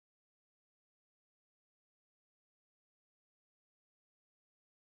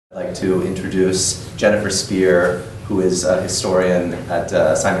I'd like to introduce Jennifer Spear, who is a historian at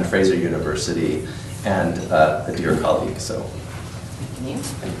Simon Fraser University and a dear colleague. So,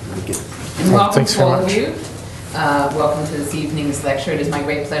 thank you. Welcome to all of you. Welcome to this evening's lecture. It is my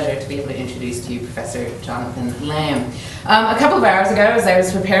great pleasure to be able to introduce to you Professor Jonathan Lamb. A couple of hours ago, as I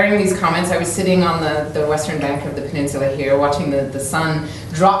was preparing these comments, I was sitting on the western bank of the peninsula here, watching the sun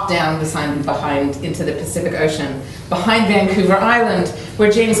drop down behind into the Pacific Ocean, behind Vancouver Island, where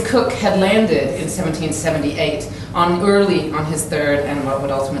James Cook had landed in 1778 on his third and what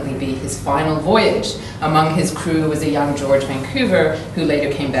would ultimately be his final voyage. Among his crew was a young George Vancouver, who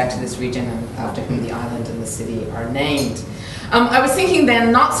later came back to this region and after whom the island and the city are named. I was thinking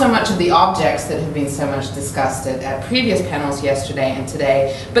then not so much of the objects that have been so much discussed at previous panels yesterday and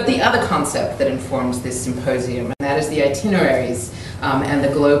today, but the other concept that informs this symposium, and that is the itineraries and the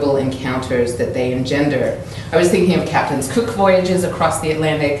global encounters that they engender. I was thinking of Captain Cook's voyages across the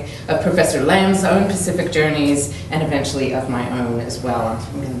Atlantic, of Professor Lamb's own Pacific journeys, and eventually of my own as well.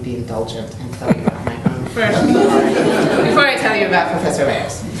 I'm going to be indulgent and tell you about my own first before I tell you about Professor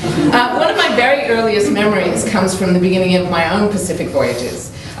Lamb's. One of my very earliest memories comes from the beginning of my own Pacific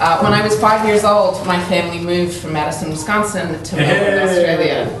voyages. When I was 5 years old, my family moved from Madison, Wisconsin to Melbourne,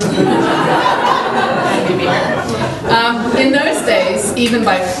 Australia. In those days, even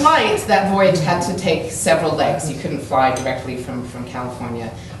by flight, that voyage had to take several legs. You couldn't fly directly from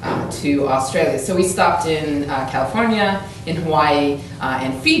California to Australia. So we stopped in California, in Hawaii,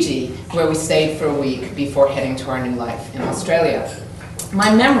 and Fiji, where we stayed for a week before heading to our new life in Australia.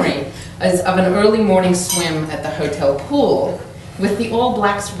 My memory is of an early morning swim at the hotel pool with the All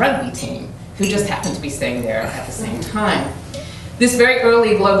Blacks rugby team, who just happened to be staying there at the same time. This very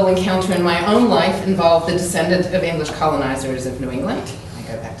early global encounter in my own life involved the descendant of English colonizers of New England. I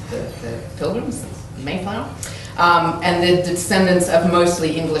go back to the Pilgrims, Mayflower, and the descendants of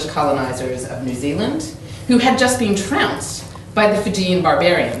mostly English colonizers of New Zealand, who had just been trounced by the Fijian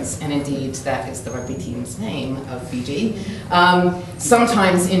barbarians, and indeed that is the rugby team's name of Fiji.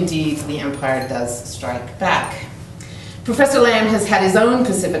 Sometimes indeed the empire does strike back. Professor Lamb has had his own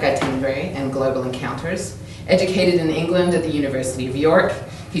Pacific itinerary and global encounters. Educated in England at the University of York,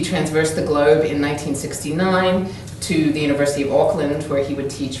 he traversed the globe in 1969 to the University of Auckland, where he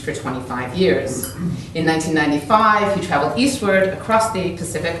would teach for 25 years. In 1995, he traveled eastward across the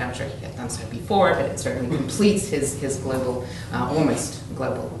Pacific. I'm sure he had done so before, but it certainly completes his global, almost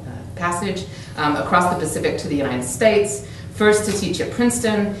global passage, across the Pacific to the United States, first to teach at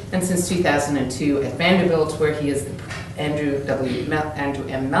Princeton, and since 2002 at Vanderbilt, where he is the Andrew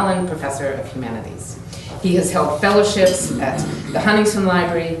M. Mellon Professor of Humanities. He has held fellowships at the Huntington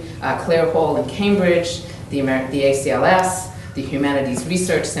Library, Clare Hall in Cambridge, the ACLS, the Humanities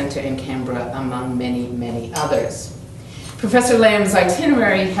Research Center in Canberra, among many, many others. Professor Lamb's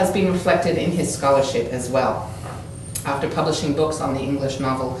itinerary has been reflected in his scholarship as well. After publishing books on the English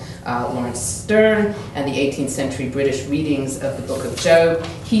novel Lawrence Sterne and the 18th century British readings of the Book of Job,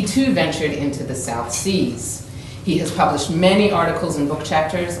 he too ventured into the South Seas. He has published many articles and book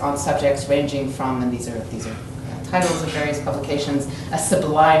chapters on subjects ranging from, and these are titles of various publications, A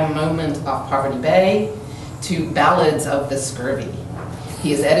Sublime Moment off Poverty Bay, to Ballads of the Scurvy. He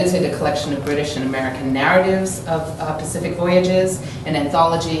has edited a collection of British and American narratives of Pacific voyages, an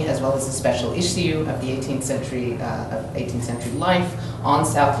anthology, as well as a special issue of the 18th century life on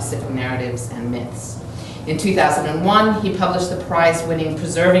South Pacific narratives and myths. In 2001, he published the prize-winning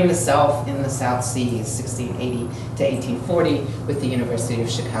Preserving the Self in the South Seas, 1680 to 1840, with the University of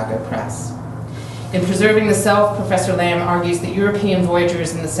Chicago Press. In Preserving the Self, Professor Lamb argues that European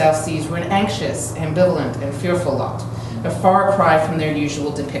voyagers in the South Seas were an anxious, ambivalent, and fearful lot, a far cry from their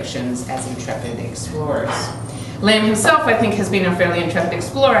usual depictions as intrepid explorers. Lamb himself, I think, has been a fairly intrepid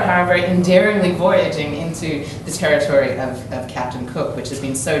explorer, however, in daringly voyaging into the territory of Captain Cook, which has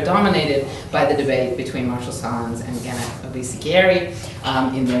been so dominated by the debate between Marshall Sahlins and Gannett Obisikieri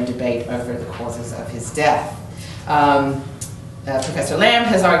in their debate over the causes of his death. Professor Lamb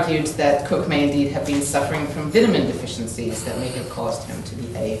has argued that Cook may indeed have been suffering from vitamin deficiencies that may have caused him to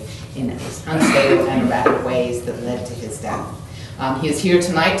behave in unstable and erratic ways that led to his death. He is here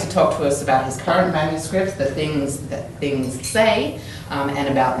tonight to talk to us about his current manuscript, The Things That Things Say, and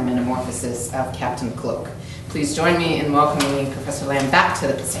about the metamorphosis of Captain Cook. Please join me in welcoming Professor Lamb back to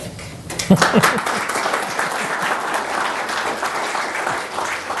the Pacific.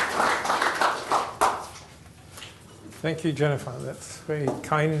 Thank you, Jennifer. That's very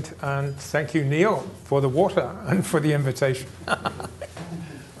kind, and thank you, Neil, for the water and for the invitation.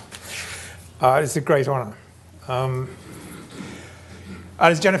 It's a great honor.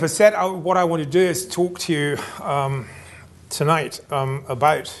 As Jennifer said, what I want to do is talk to you tonight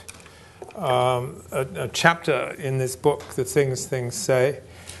about a chapter in this book, The Things Things Say.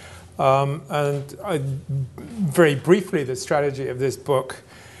 Very briefly, the strategy of this book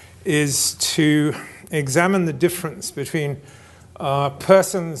is to examine the difference between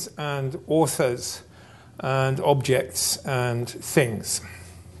persons and authors and objects and things.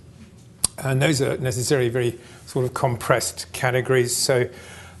 And those are necessarily very sort of compressed categories. So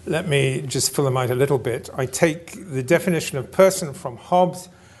let me just fill them out a little bit. I take the definition of person from Hobbes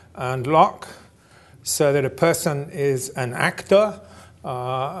and Locke, so that a person is an actor,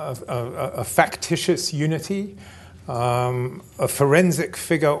 a factitious unity, a forensic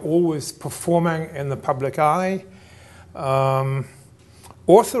figure always performing in the public eye,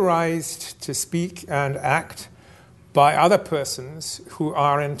 authorized to speak and act by other persons who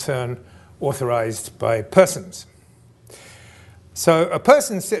are in turn authorized by persons. So a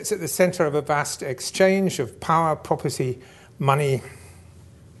person sits at the center of a vast exchange of power, property, money,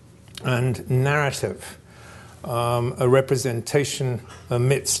 and narrative, a representation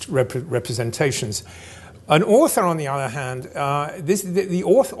amidst representations. An author, on the other hand, the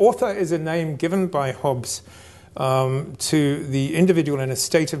author is a name given by Hobbes to the individual in a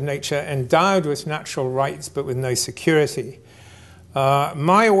state of nature endowed with natural rights but with no security.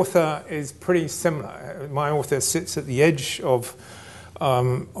 My author is pretty similar. My author sits at the edge of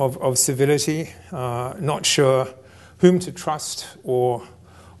civility, not sure whom to trust or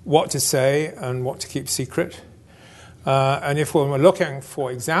what to say and what to keep secret. And if we were looking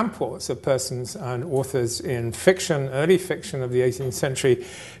for examples of persons and authors in fiction, early fiction of the 18th century,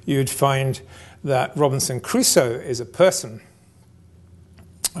 you'd find that Robinson Crusoe is a person,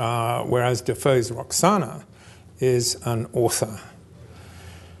 whereas Defoe's Roxana is an author.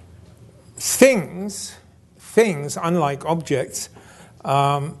 Things, unlike objects,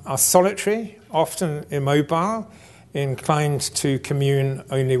 are solitary, often immobile, inclined to commune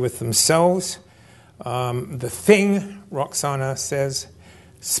only with themselves. The thing, Roxana says,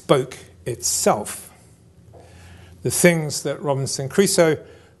 spoke itself. The things that Robinson Crusoe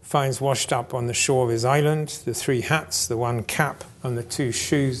finds washed up on the shore of his island, the 3 hats, the 1 cap, and the 2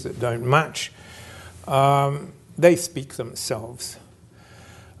 shoes that don't match, they speak themselves.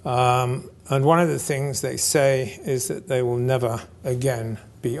 And one of the things they say is that they will never again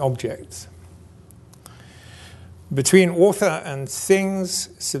be objects. Between author and things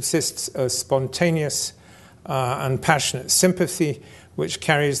subsists a spontaneous and passionate sympathy which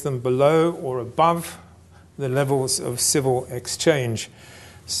carries them below or above the levels of civil exchange,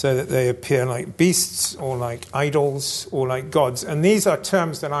 so that they appear like beasts or like idols or like gods. And these are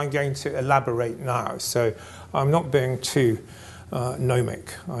terms that I'm going to elaborate now, so I'm not being too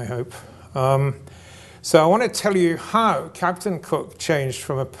gnomic, I hope. So I want to tell you how Captain Cook changed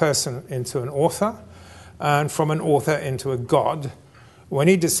from a person into an author, and from an author into a god, when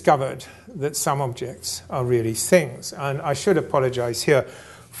he discovered that some objects are really things. And I should apologize here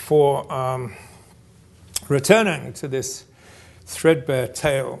for returning to this threadbare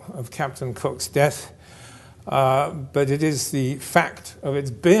tale of Captain Cook's death, but it is the fact of its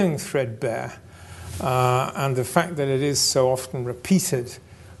being threadbare and the fact that it is so often repeated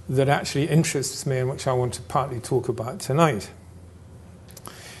that actually interests me and which I want to partly talk about tonight.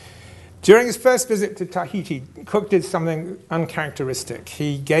 During his first visit to Tahiti, Cook did something uncharacteristic.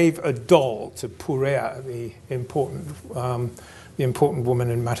 He gave a doll to Purea, the important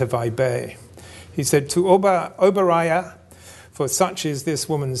woman in Matavai Bay. He said, "To Oberaya, for such is this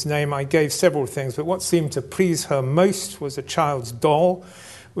woman's name, I gave several things, but what seemed to please her most was a child's doll,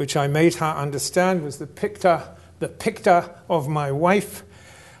 which I made her understand was the picture of my wife.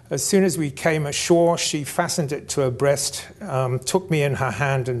 As soon as we came ashore, she fastened it to her breast, took me in her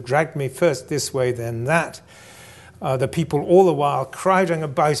hand and dragged me first this way, then that, the people all the while crowding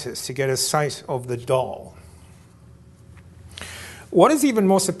about us to get a sight of the doll." What is even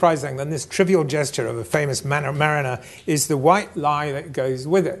more surprising than this trivial gesture of a famous mariner is the white lie that goes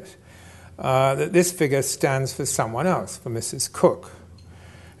with it, that this figure stands for someone else, for Mrs. Cook.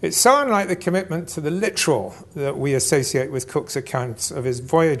 It's so unlike the commitment to the literal that we associate with Cook's accounts of his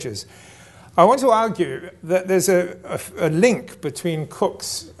voyages. I want to argue that there's a link between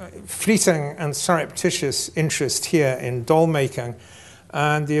Cook's fleeting and surreptitious interest here in doll making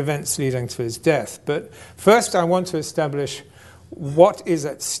and the events leading to his death. But first I want to establish what is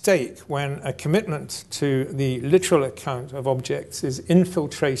at stake when a commitment to the literal account of objects is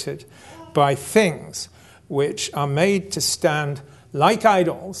infiltrated by things which are made to stand like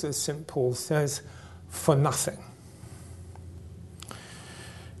idols, as St. Paul says, for nothing.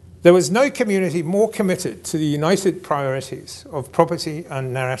 There was no community more committed to the united priorities of property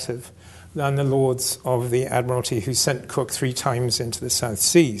and narrative than the lords of the Admiralty who sent Cook 3 times into the South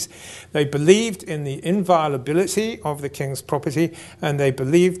Seas. They believed in the inviolability of the king's property, and they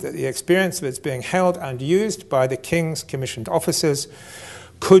believed that the experience of its being held and used by the king's commissioned officers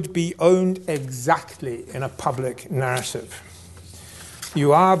could be owned exactly in a public narrative.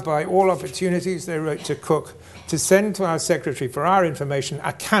 You are, by all opportunities, they wrote to Cook, to send to our secretary for our information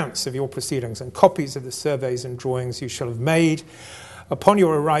accounts of your proceedings and copies of the surveys and drawings you shall have made. Upon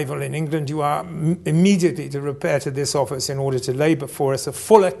your arrival in England, you are immediately to repair to this office in order to lay before us a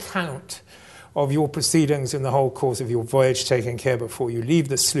full account of your proceedings in the whole course of your voyage, taking care before you leave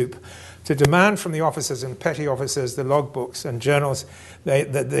the sloop to demand from the officers and petty officers the logbooks and journals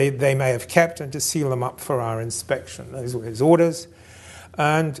that they may have kept, and to seal them up for our inspection. Those were his orders.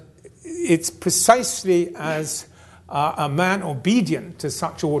 And it's precisely as a man obedient to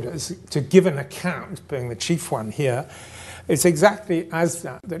such orders to give an account, being the chief one here, it's exactly as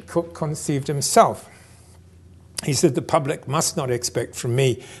that Cook conceived himself. He said, the public must not expect from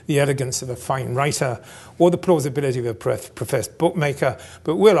me the elegance of a fine writer or the plausibility of a professed bookmaker,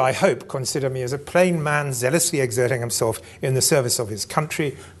 but will, I hope, consider me as a plain man zealously exerting himself in the service of his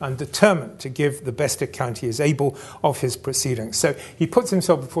country and determined to give the best account he is able of his proceedings. So he puts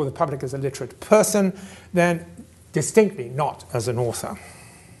himself before the public as a literate person, then distinctly not as an author.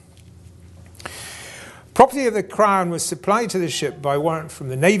 Property of the Crown was supplied to the ship by warrant from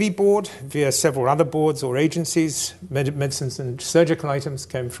the Navy Board via several other boards or agencies. Medicines and surgical items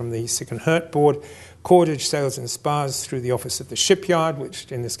came from the Sick and Hurt Board. Cordage, sails and spars through the office of the shipyard,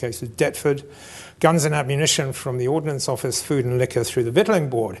 which in this case was Deptford. Guns and ammunition from the Ordnance Office. Food and liquor through the Victualling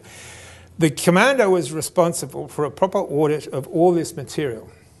Board. The commander was responsible for a proper audit of all this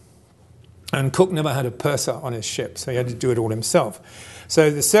material. And Cook never had a purser on his ship, so he had to do it all himself. So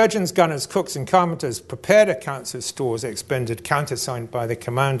the surgeons, gunners, cooks and carpenters prepared accounts of stores expended, countersigned by the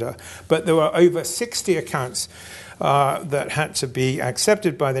commander, but there were over 60 accounts that had to be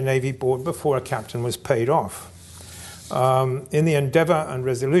accepted by the Navy Board before a captain was paid off. In the Endeavour and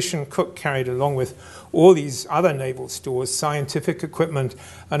Resolution, Cook carried along with all these other naval stores scientific equipment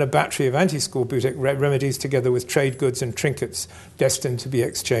and a battery of anti-scorbutic remedies, together with trade goods and trinkets destined to be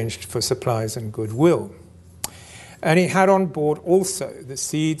exchanged for supplies and goodwill. And he had on board also the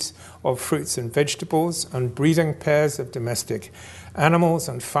seeds of fruits and vegetables and breeding pairs of domestic animals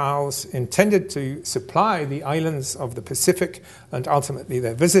and fowls intended to supply the islands of the Pacific and ultimately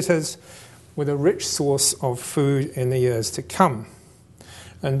their visitors with a rich source of food in the years to come.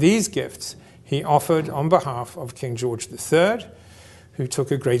 And these gifts he offered on behalf of King George III, who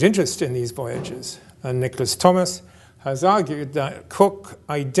took a great interest in these voyages. And Nicholas Thomas has argued that Cook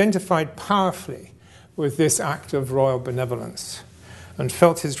identified powerfully with this act of royal benevolence and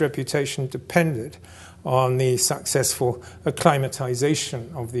felt his reputation depended on the successful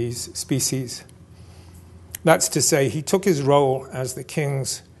acclimatization of these species. That's to say, he took his role as the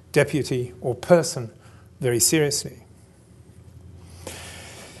king's deputy or person very seriously.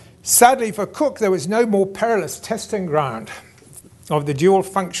 Sadly for Cook, there was no more perilous testing ground of the dual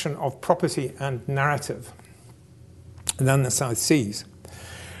function of property and narrative than the South Seas.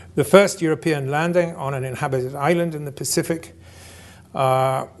 The first European landing on an inhabited island in the Pacific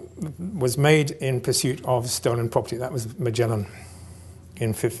was made in pursuit of stolen property. That was Magellan in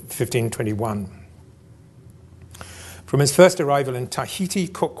 1521. From his first arrival in Tahiti,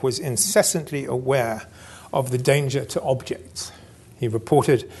 Cook was incessantly aware of the danger to objects. He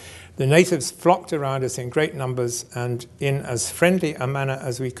reported, "The natives flocked around us in great numbers and in as friendly a manner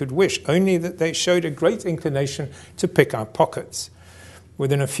as we could wish, only that they showed a great inclination to pick our pockets.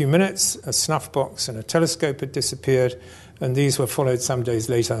 Within a few minutes, a snuff box and a telescope had disappeared, and these were followed some days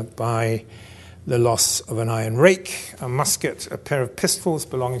later by the loss of an iron rake, a musket, a pair of pistols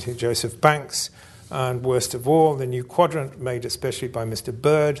belonging to Joseph Banks, and worst of all, the new quadrant made especially by Mr.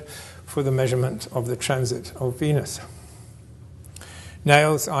 Bird for the measurement of the transit of Venus.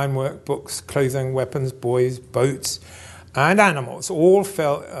 Nails, ironwork, books, clothing, weapons, boys, boats, and animals all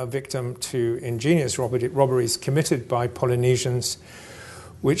fell a victim to ingenious robberies committed by Polynesians,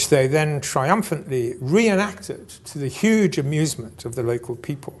 which they then triumphantly reenacted to the huge amusement of the local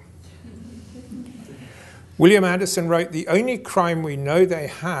people. William Anderson wrote, "The only crime we know they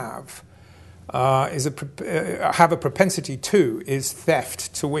have a propensity to is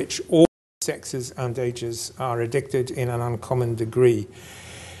theft, to which all sexes and ages are addicted in an uncommon degree.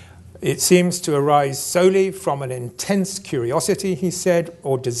 It seems to arise solely from an intense curiosity," he said,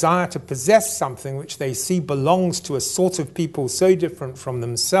 "or desire to possess something which they see belongs to a sort of people so different from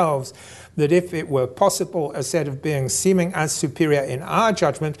themselves that if it were possible a set of beings seeming as superior in our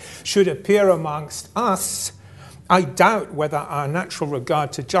judgment should appear amongst us I doubt whether our natural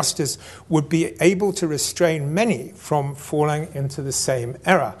regard to justice would be able to restrain many from falling into the same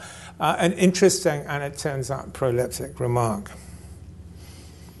error. An interesting, and it turns out, proleptic remark.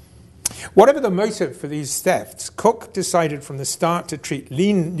 Whatever the motive for these thefts, Cook decided from the start to treat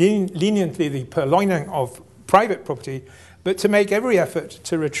leniently the purloining of private property, but to make every effort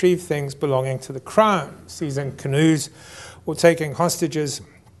to retrieve things belonging to the Crown, seizing canoes or taking hostages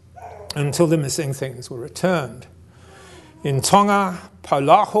until the missing things were returned. In Tonga,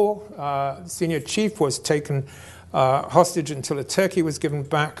 Paulaho, senior chief, was taken hostage until a turkey was given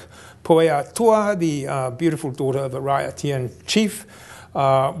back. Poeatua, the beautiful daughter of a Raiatian chief,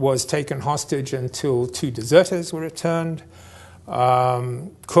 was taken hostage until 2 deserters were returned.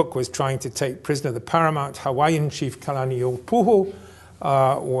 Cook was trying to take prisoner the paramount Hawaiian chief Kalaniʻōpuoho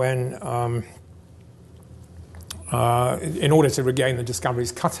in order to regain the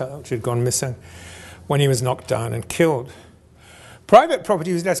Discovery's cutter, which had gone missing, when he was knocked down and killed. Private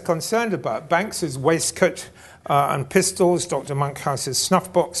property was less concerned about. Banks's waistcoat and pistols, Dr. Monkhouse's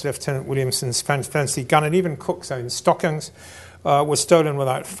snuff box, Lieutenant Williamson's fancy gun, and even Cook's own stockings were stolen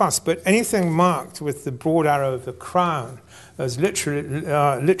without fuss. But anything marked with the broad arrow of the Crown, as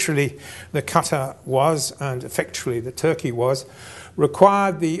literally the cutter was and effectually the turkey was,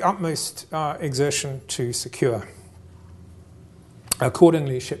 required the utmost exertion to secure.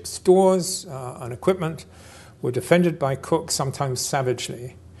 Accordingly, ship's stores and equipment were defended by Cook, sometimes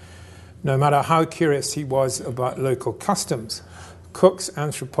savagely. No matter how curious he was about local customs, Cook's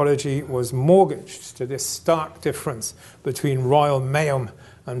anthropology was mortgaged to this stark difference between Royal Meum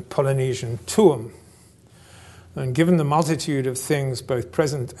and Polynesian Tuum. And given the multitude of things, both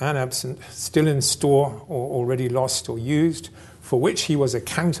present and absent, still in store or already lost or used, for which he was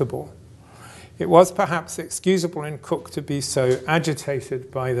accountable, it was perhaps excusable in Cook to be so agitated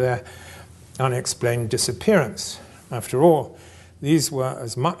by their unexplained disappearance. After all, these were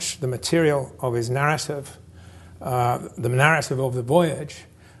as much the material of his narrative, the narrative of the voyage,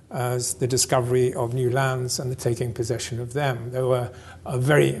 as the discovery of new lands and the taking possession of them. They were a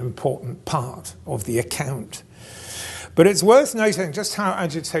very important part of the account. But it's worth noting just how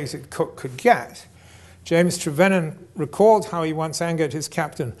agitated Cook could get. James Trevennan recalled how he once angered his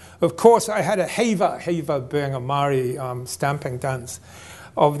captain. Of course, I had a heava being a Maori stamping dance,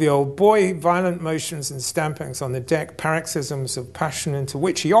 of the old boy, violent motions and stampings on the deck, paroxysms of passion into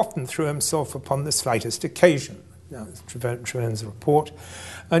which he often threw himself upon the slightest occasion. Now, that's Trevennan's report.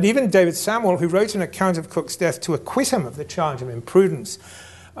 And even David Samuel, who wrote an account of Cook's death to acquit him of the charge of imprudence,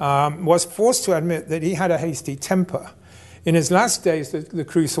 was forced to admit that he had a hasty temper. In his last days, the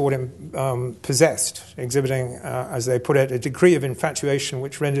crew thought him possessed, exhibiting, as they put it, a degree of infatuation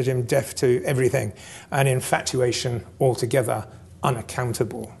which rendered him deaf to everything, and infatuation altogether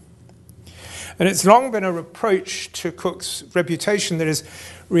unaccountable. And it's long been a reproach to Cook's reputation that his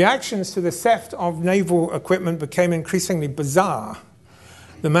reactions to the theft of naval equipment became increasingly bizarre.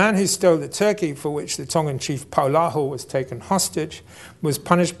 The man who stole the turkey, for which the Tongan chief Paulaho was taken hostage, was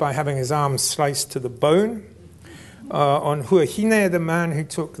punished by having his arms sliced to the bone. On Huahine, the man who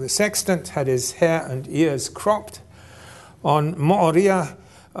took the sextant had his hair and ears cropped. On Moorea,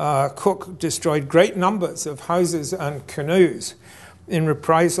 Cook destroyed great numbers of houses and canoes in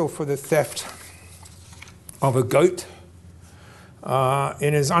reprisal for the theft of a goat.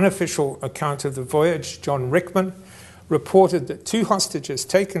 In his unofficial account of the voyage, John Rickman reported that 2 hostages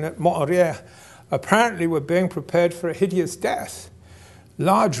taken at Moorea apparently were being prepared for a hideous death.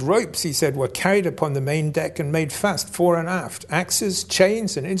 Large ropes, he said, were carried upon the main deck and made fast fore and aft. Axes,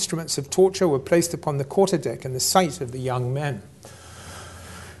 chains, and instruments of torture were placed upon the quarterdeck in the sight of the young men.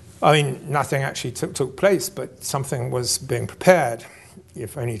 I mean, nothing actually took place, but something was being prepared,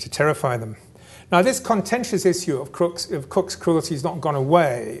 if only to terrify them. Now, this contentious issue of Cook's cruelty has not gone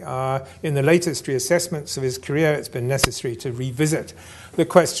away. In the latest reassessments of his career, it's been necessary to revisit the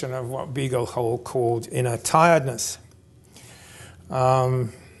question of what Beagle-Hole called inner tiredness.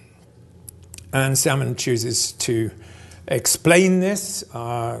 And Salmon chooses to explain this.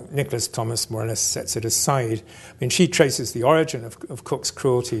 Nicholas Thomas more or less sets it aside. I mean, she traces the origin of Cook's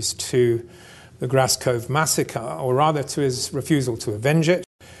cruelties to the Grass Cove massacre, or rather to his refusal to avenge it.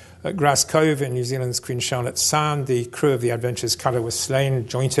 At Grass Cove in New Zealand's Queen Charlotte Sound, the crew of the Adventure's cutter was slain,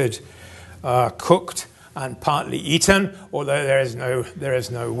 jointed, cooked, and partly eaten, although there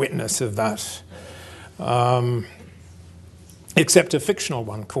is no witness of that, except a fictional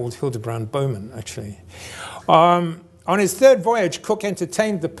one called Hildebrand Bowman, actually. On his third voyage, Cook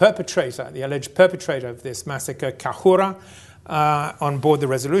entertained the alleged perpetrator of this massacre, Kahura, on board the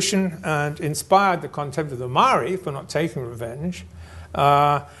Resolution, and inspired the contempt of the Maori for not taking revenge.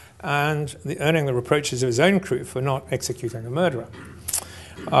 and earning the reproaches of his own crew for not executing a murderer.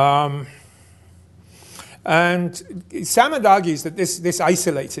 And Salmond argues that this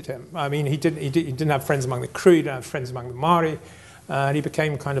isolated him. I mean, he didn't have friends among the crew, he didn't have friends among the Maori, and he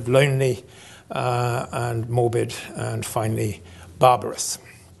became kind of lonely and morbid and finally barbarous.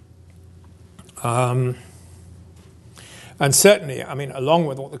 And certainly, I mean, along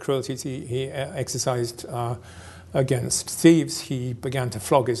with all the cruelties he exercised against thieves, he began to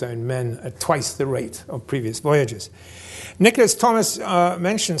flog his own men at twice the rate of previous voyages. Nicholas Thomas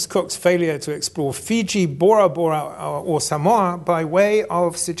mentions Cook's failure to explore Fiji, Bora Bora, or Samoa by way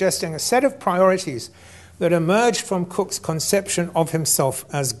of suggesting a set of priorities that emerged from Cook's conception of himself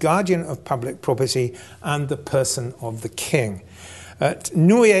as guardian of public property and the person of the king. At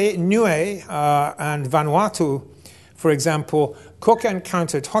Niue and Vanuatu, for example, Cook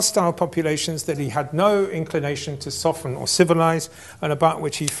encountered hostile populations that he had no inclination to soften or civilize, and about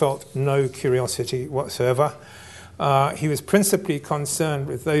which he felt no curiosity whatsoever. He was principally concerned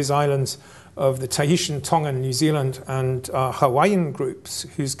with those islands of the Tahitian, Tongan, New Zealand, and Hawaiian groups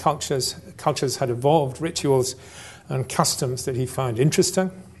whose cultures had evolved rituals and customs that he found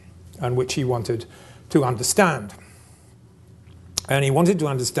interesting and which he wanted to understand. And he wanted to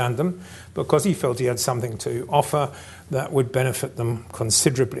understand them because he felt he had something to offer that would benefit them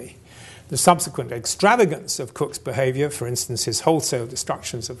considerably. The subsequent extravagance of Cook's behavior, for instance, his wholesale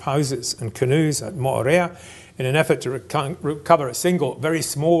destructions of houses and canoes at Moorea in an effort to recover a single, very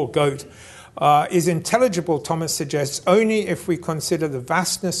small goat, is intelligible, Thomas suggests, only if we consider the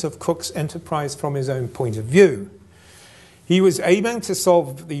vastness of Cook's enterprise from his own point of view. He was aiming to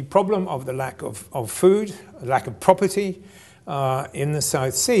solve the problem of the lack of food, lack of property in the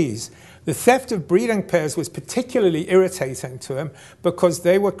South Seas. The theft of breeding pairs was particularly irritating to him because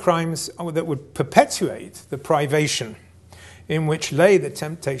they were crimes that would perpetuate the privation in which lay the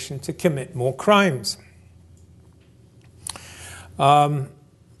temptation to commit more crimes.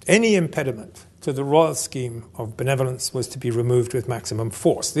 Any impediment to the royal scheme of benevolence was to be removed with maximum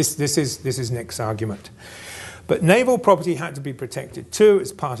force. This is Nick's argument. But naval property had to be protected too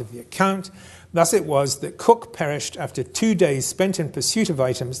as part of the account. Thus it was that Cook perished after 2 days spent in pursuit of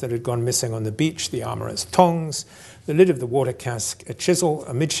items that had gone missing on the beach: the armourer's tongs, the lid of the water cask, a chisel,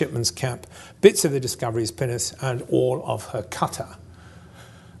 a midshipman's cap, bits of the Discovery's pinnace, and all of her cutter.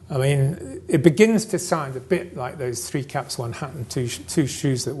 I mean, it begins to sound a bit like those 3 caps, 1 hat, and two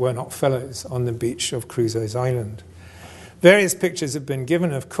shoes that were not fellows on the beach of Crusoe's Island. Various pictures have been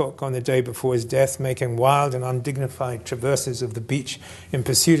given of Cook on the day before his death, making wild and undignified traverses of the beach in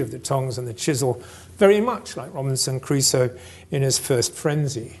pursuit of the tongs and the chisel, very much like Robinson Crusoe in his first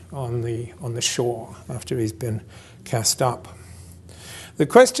frenzy on the shore after he's been cast up. The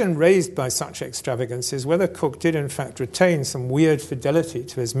question raised by such extravagance is whether Cook did in fact retain some weird fidelity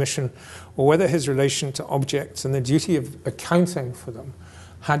to his mission, or whether his relation to objects and the duty of accounting for them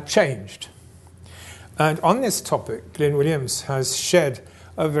had changed. And on this topic, Glyn Williams has shed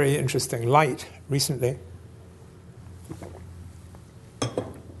a very interesting light recently.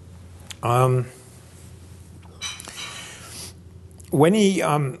 When he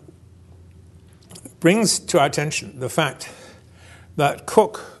brings to our attention the fact that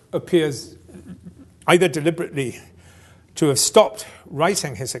Cook appears either deliberately to have stopped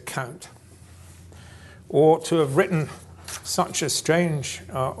writing his account or to have written such a strange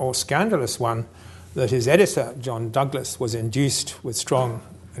or scandalous one that his editor, John Douglas, was induced with strong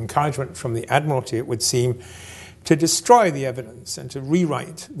encouragement from the Admiralty, it would seem, to destroy the evidence and to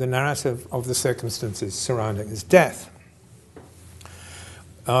rewrite the narrative of the circumstances surrounding his death.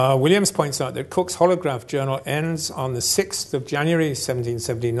 Williams points out that Cook's holograph journal ends on the 6th of January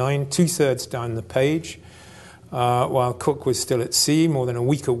 1779, 2/3 down the page, while Cook was still at sea, more than a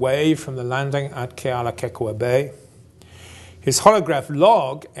week away from the landing at Kealakekua Bay. His holograph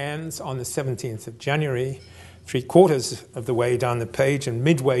log ends on the 17th of January, 3/4 of the way down the page and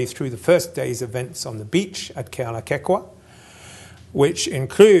midway through the first day's events on the beach at Kealakekua, which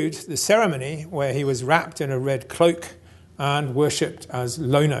include the ceremony where he was wrapped in a red cloak and worshipped as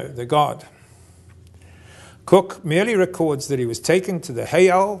Lono, the god. Cook merely records that he was taken to the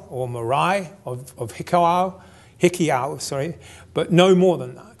heiau, or marae, of Hikiau, but no more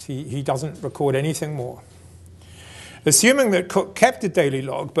than that. He doesn't record anything more. Assuming that Cook kept a daily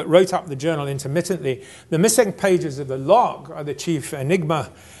log but wrote up the journal intermittently, the missing pages of the log are the chief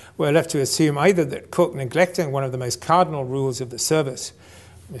enigma. We're left to assume either that Cook, neglecting one of the most cardinal rules of the service,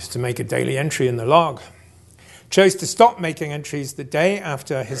 is to make a daily entry in the log, chose to stop making entries the day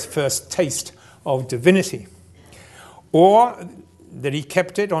after his first taste of divinity, or that he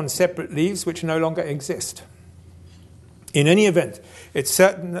kept it on separate leaves which no longer exist. In any event, it's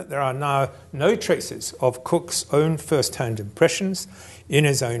certain that there are now no traces of Cook's own first-hand impressions in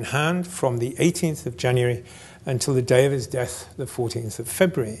his own hand from the 18th of January until the day of his death, the 14th of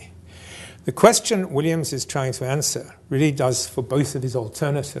February. The question Williams is trying to answer really does for both of his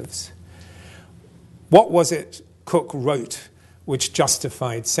alternatives. What was it Cook wrote which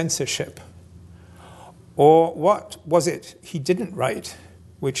justified censorship? Or what was it he didn't write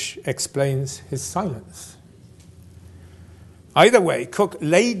which explains his silence? Either way, Cook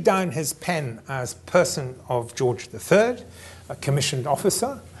laid down his pen as person of George III, a commissioned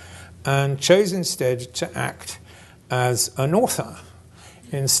officer, and chose instead to act as an author.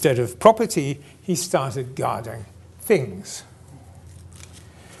 Instead of property, he started guarding things.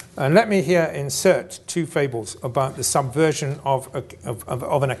 And let me here insert two fables about the subversion of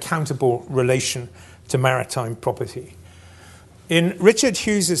an accountable relation to maritime property. In Richard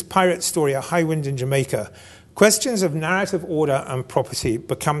Hughes's pirate story, A High Wind in Jamaica, questions of narrative order and property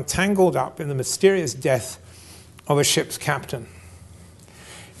become tangled up in the mysterious death of a ship's captain.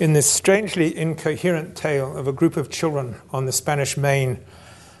 In this strangely incoherent tale of a group of children on the Spanish Main,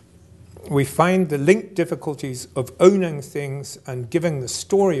 we find the linked difficulties of owning things and giving the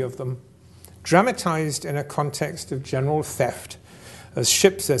story of them dramatized in a context of general theft, as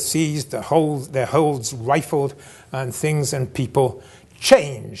ships are seized, their holds rifled, and things and people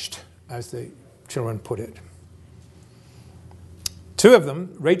changed, as the children put it. Two of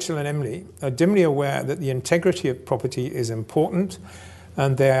them, Rachel and Emily, are dimly aware that the integrity of property is important,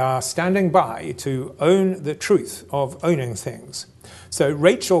 and they are standing by to own the truth of owning things. So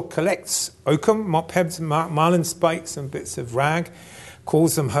Rachel collects oakum, mop heads, marlin spikes, and bits of rag,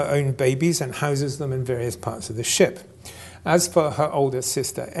 calls them her own babies, and houses them in various parts of the ship. As for her older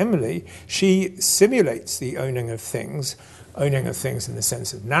sister, Emily, she simulates the owning of things in the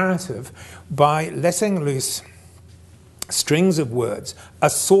sense of narrative, by letting loose strings of words, a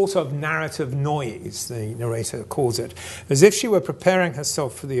sort of narrative noise, the narrator calls it, as if she were preparing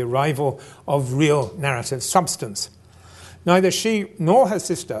herself for the arrival of real narrative substance. Neither she nor her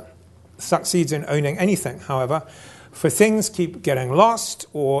sister succeeds in owning anything, however, for things keep getting lost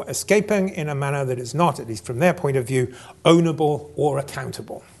or escaping in a manner that is not, at least from their point of view, ownable or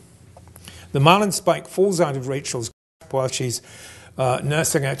accountable. The marlin spike falls out of Rachel's grasp while she's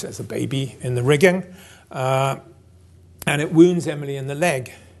nursing it as a baby in the rigging, and it wounds Emily in the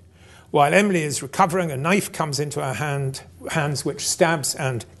leg. While Emily is recovering, a knife comes into her hands which stabs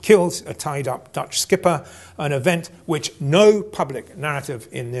and kills a tied-up Dutch skipper, an event which no public narrative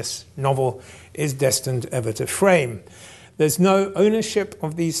in this novel is destined ever to frame. There's no ownership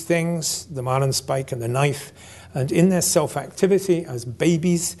of these things, the marlinspike and the knife, and in their self-activity as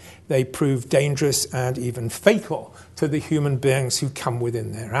babies, they prove dangerous and even fatal to the human beings who come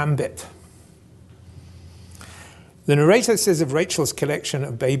within their ambit. The narrator says of Rachel's collection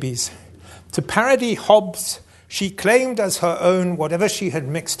of babies, "To parody Hobbes, she claimed as her own whatever she had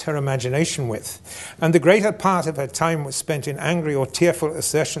mixed her imagination with, and the greater part of her time was spent in angry or tearful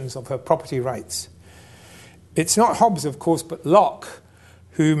assertions of her property rights." It's not Hobbes, of course, but Locke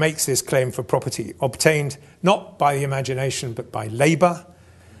who makes this claim for property, obtained not by the imagination but by labour,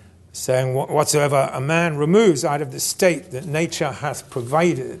 saying, "Whatsoever a man removes out of the state that nature hath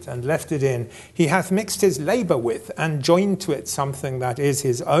provided and left it in, he hath mixed his labour with and joined to it something that is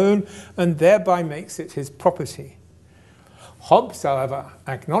his own, and thereby makes it his property." Hobbes, however,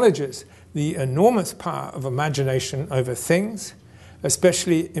 acknowledges the enormous power of imagination over things,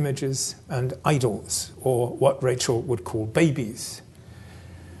 especially images and idols, or what Rachel would call babies.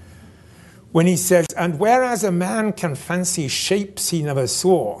 When he says, "And whereas a man can fancy shapes he never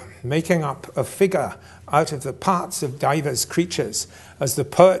saw, making up a figure out of the parts of divers creatures, as the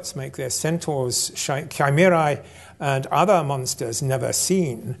poets make their centaurs, chimerae, and other monsters never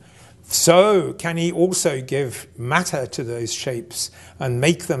seen, so can he also give matter to those shapes and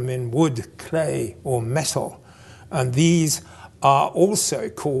make them in wood, clay, or metal. And these are also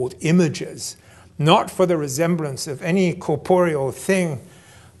called images, not for the resemblance of any corporeal thing,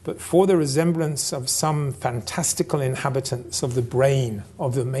 but for the resemblance of some fantastical inhabitants of the brain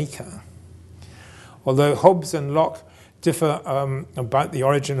of the maker." Although Hobbes and Locke differ about the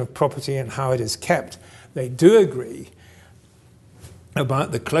origin of property and how it is kept, they do agree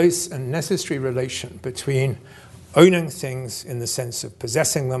about the close and necessary relation between owning things in the sense of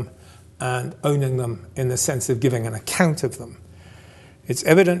possessing them and owning them in the sense of giving an account of them. It's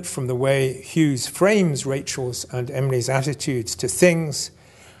evident from the way Hughes frames Rachel's and Emily's attitudes to things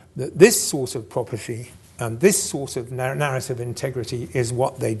that this sort of property and this sort of narrative integrity is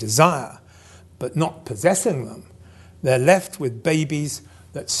what they desire, but not possessing them. They're left with babies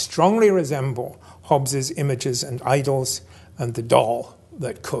that strongly resemble Hobbes's images and idols and the doll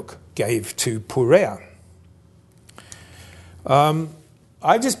that Cook gave to Purea. I'm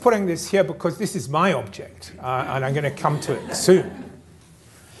just putting this here because this is my object, and I'm going to come to it soon.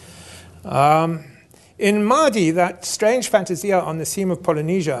 In Mahdi, that strange fantasia on the theme of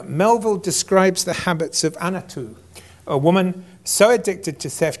Polynesia, Melville describes the habits of Anatu, a woman so addicted to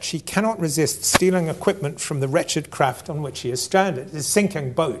theft she cannot resist stealing equipment from the wretched craft on which she is stranded. It's a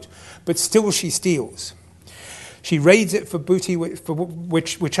sinking boat, but still she steals. She raids it for booty,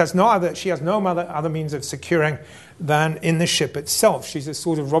 which has no other. She has no other means of securing than in the ship itself. She's a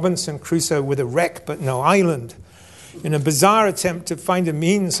sort of Robinson Crusoe with a wreck but no island. In a bizarre attempt to find a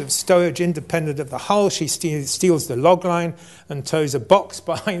means of stowage independent of the hull, she steals the logline and tows a box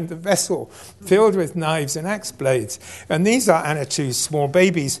behind the vessel filled with knives and axe blades. And these are Anatu's small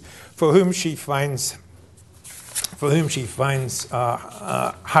babies for whom she finds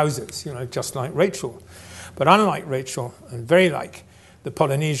houses, just like Rachel. But unlike Rachel, and very like the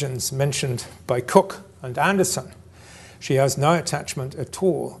Polynesians mentioned by Cook and Anderson, she has no attachment at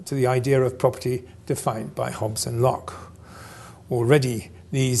all to the idea of property defined by Hobbes and Locke. Already,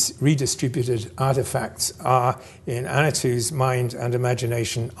 these redistributed artifacts are, in Anatu's mind and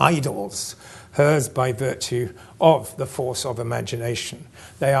imagination, idols, hers by virtue of the force of imagination.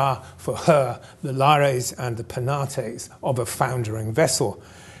 They are, for her, the lares and the penates of a foundering vessel.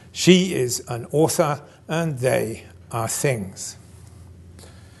 She is an author, and they are things.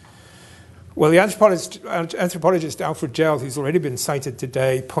 Well, the anthropologist Alfred Gell, who's already been cited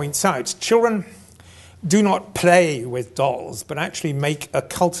today, points out children do not play with dolls, but actually make a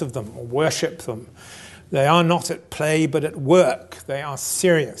cult of them or worship them. They are not at play, but at work. They are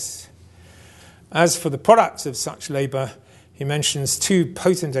serious. As for the products of such labour, he mentions two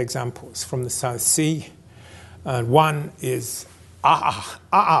potent examples from the South Sea. And one is from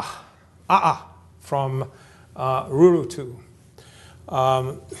Rurutu,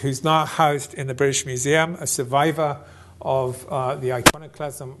 who's now housed in the British Museum, a survivor of the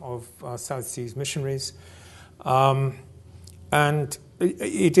iconoclasm of South Seas missionaries. And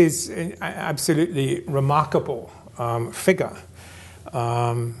it is an absolutely remarkable figure.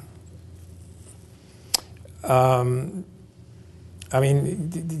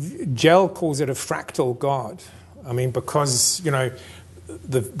 Gell calls it a fractal god. Because,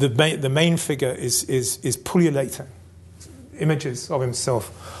 the main figure is pullulating images of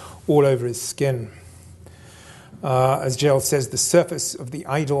himself all over his skin. As Gell says, the surface of the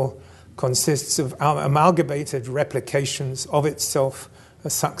idol consists of amalgamated replications of itself,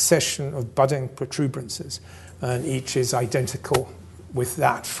 a succession of budding protuberances, and each is identical with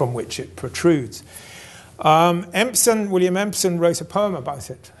that from which it protrudes. William Empson wrote a poem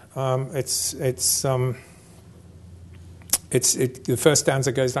about it. The first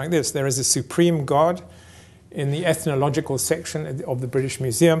stanza goes like this: there is a supreme God in the ethnological section of the British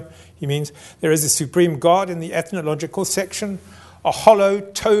Museum. He means there is a supreme God in the ethnological section, a hollow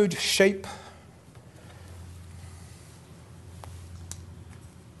toad shape.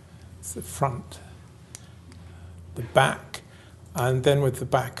 It's the front, the back, and then with the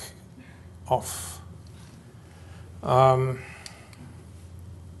back off. A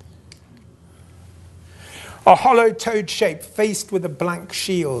hollow toad shape faced with a blank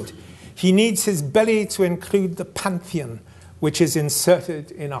shield. He needs his belly to include the pantheon, which is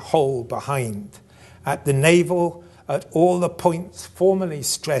inserted in a hole behind. At the navel, at all the points formerly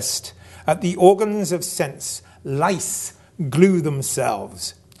stressed, at the organs of sense, lice glue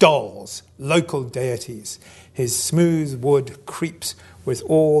themselves, dolls, local deities. His smooth wood creeps with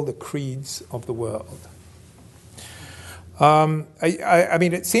all the creeds of the world.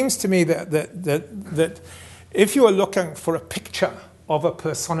 It seems to me that if you are looking for a picture of a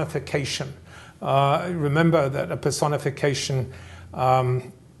personification, remember that a personification, as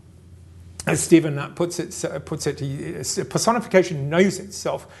Stephen Knapp puts it, a personification knows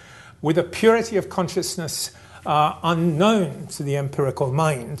itself with a purity of consciousness unknown to the empirical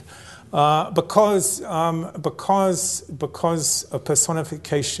mind, because a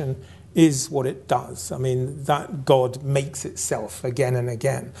personification is what it does. That God makes itself again and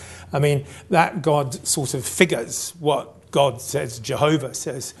again. That God sort of figures what God says, Jehovah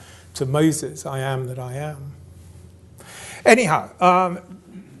says to Moses, I am that I am. Anyhow,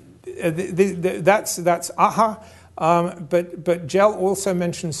 that's aha, but Gell also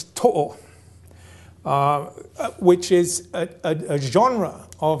mentions to'o, which is a genre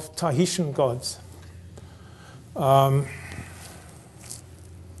of Tahitian gods.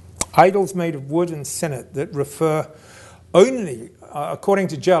 Idols made of wood and senet that refer only, according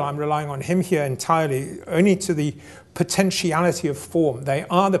to Gell, I'm relying on him here entirely, only to the potentiality of form. They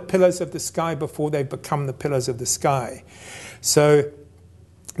are the pillars of the sky before they become the pillars of the sky. So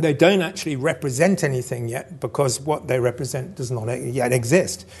they don't actually represent anything yet, because what they represent does not yet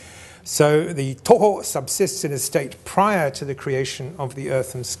exist. So the toho subsists in a state prior to the creation of the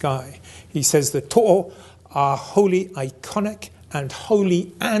earth and sky. He says the toho are wholly iconic and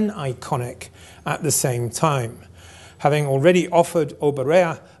wholly aniconic at the same time. Having already offered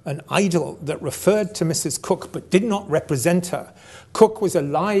Oberea an idol that referred to Mrs. Cook but did not represent her, Cook was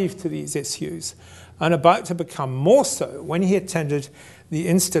alive to these issues and about to become more so when he attended the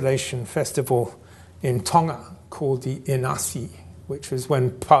installation festival in Tonga called the Inasi, which was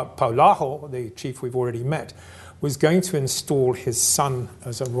when Paulaho, the chief we've already met, was going to install his son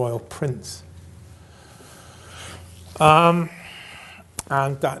as a royal prince. And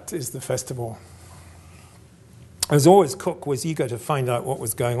that is the festival. As always, Cook was eager to find out what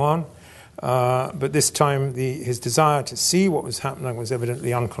was going on, but this time his desire to see what was happening was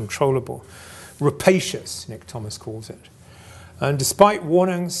evidently uncontrollable. Rapacious, Nick Thomas calls it. And despite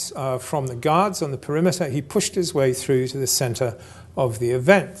warnings from the guards on the perimeter, he pushed his way through to the center of the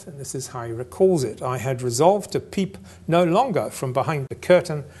event. And this is how he recalls it. I had resolved to peep no longer from behind the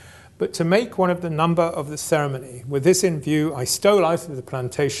curtain, but to make one of the number of the ceremony. With this in view, I stole out of the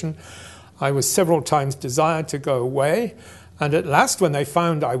plantation. I was several times desired to go away, and at last, when they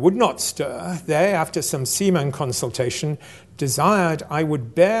found I would not stir, they, after some seaman consultation, desired I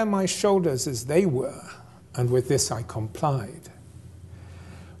would bare my shoulders as they were, and with this I complied.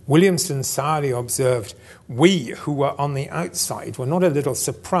 Williamson sourly observed, we who were on the outside were not a little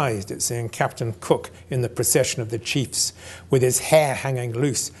surprised at seeing Captain Cook in the procession of the chiefs, with his hair hanging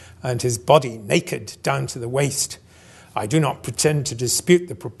loose and his body naked down to the waist. I do not pretend to dispute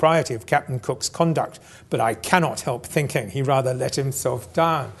the propriety of Captain Cook's conduct, but I cannot help thinking he rather let himself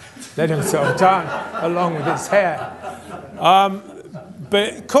down along with his hair.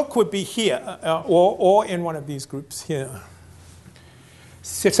 But Cook would be here, or in one of these groups here,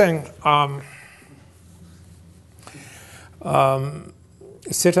 sitting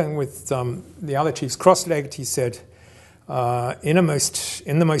with the other chiefs, cross-legged, he said, in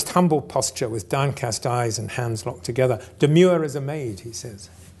the most humble posture, with downcast eyes and hands locked together. Demure as a maid, he says.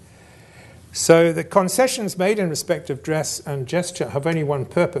 So the concessions made in respect of dress and gesture have only one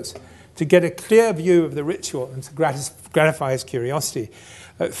purpose: to get a clear view of the ritual and to gratify his curiosity.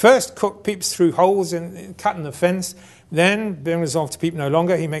 At first, Cook peeps through holes cut in the fence. Then, being resolved to peep no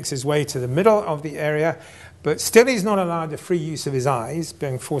longer, he makes his way to the middle of the area, but still he's not allowed the free use of his eyes,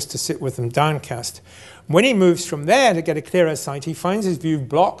 being forced to sit with them downcast. When he moves from there to get a clearer sight, he finds his view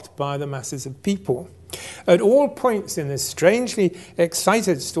blocked by the masses of people. At all points in this strangely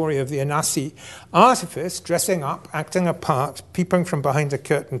excited story of the Inasi, artifice, dressing up, acting a part, peeping from behind a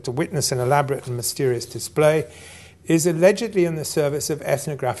curtain to witness an elaborate and mysterious display, is allegedly in the service of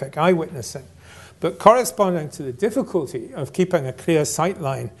ethnographic eyewitnessing. But corresponding to the difficulty of keeping a clear sight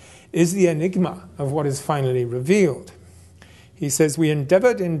line is the enigma of what is finally revealed. He says, we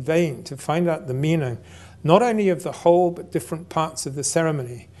endeavored in vain to find out the meaning, not only of the whole, but different parts of the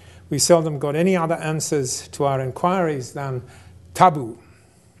ceremony. We seldom got any other answers to our inquiries than taboo.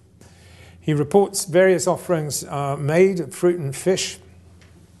 He reports various offerings made of fruit and fish,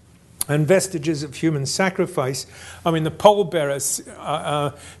 and vestiges of human sacrifice. I mean, the pole-bearers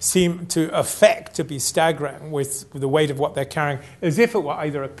seem to be staggering with the weight of what they're carrying, as if it were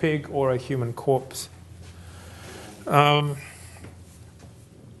either a pig or a human corpse. But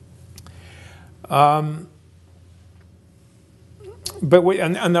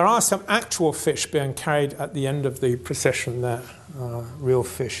there are some actual fish being carried at the end of the procession there, real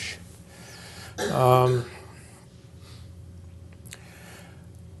fish. And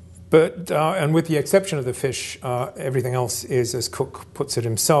with the exception of the fish, everything else is, as Cook puts it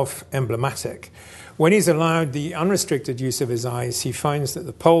himself, emblematic. When he's allowed the unrestricted use of his eyes, he finds that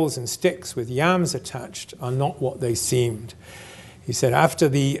the poles and sticks with yams attached are not what they seemed. He said, after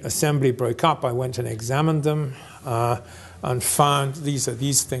the assembly broke up, I went and examined them and found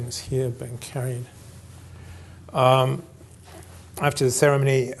these things here being carried. After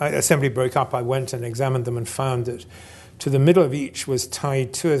the assembly broke up, I went and examined them and found that to the middle of each was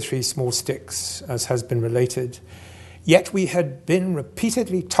tied 2 or 3 small sticks, as has been related. Yet we had been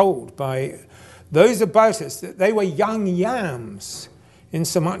repeatedly told by those about us that they were young yams,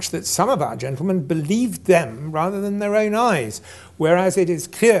 insomuch that some of our gentlemen believed them rather than their own eyes, whereas it is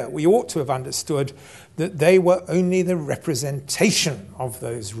clear we ought to have understood that they were only the representation of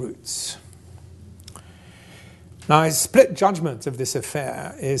those roots. Now, his split judgment of this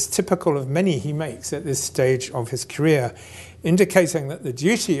affair is typical of many he makes at this stage of his career, indicating that the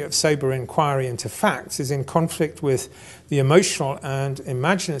duty of sober inquiry into facts is in conflict with the emotional and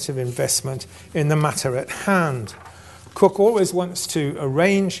imaginative investment in the matter at hand. Cook always wants to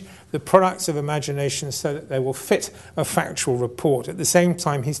arrange the products of imagination so that they will fit a factual report. At the same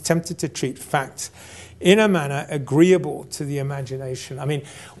time, he's tempted to treat facts in a manner agreeable to the imagination. I mean,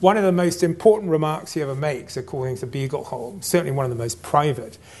 one of the most important remarks he ever makes, according to Beagleholm, certainly one of the most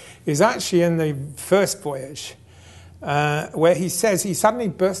private, is actually in the first voyage, where he says, he suddenly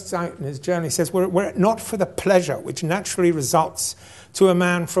bursts out in his journal, he says, were it not for the pleasure which naturally results to a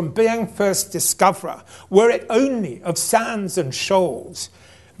man from being first discoverer, were it only of sands and shoals,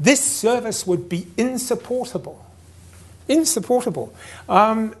 this service would be insupportable. Insupportable.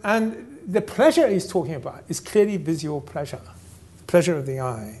 And the pleasure he's talking about is clearly visual pleasure, pleasure of the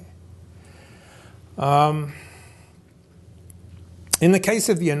eye. In the case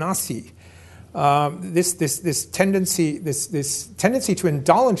of the Anasi, this tendency to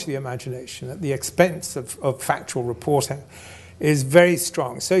indulge the imagination at the expense of factual reporting is very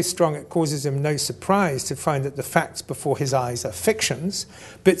strong. So strong it causes him no surprise to find that the facts before his eyes are fictions.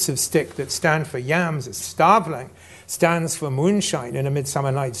 Bits of stick that stand for yams as starveling stands for moonshine in A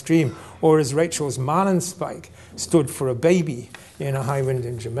Midsummer Night's Dream, or as Rachel's marlinspike stood for a baby in A High Wind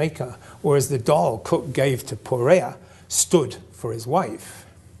in Jamaica, or as the doll Cook gave to Porea stood for his wife.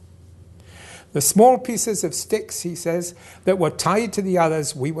 The small pieces of sticks, he says, that were tied to the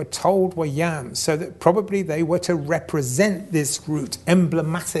others, we were told were yams, so that probably they were to represent this root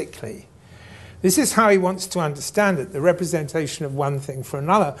emblematically. This is how he wants to understand it, the representation of one thing for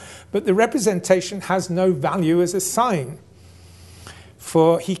another. But the representation has no value as a sign,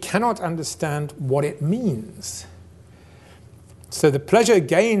 for he cannot understand what it means. So the pleasure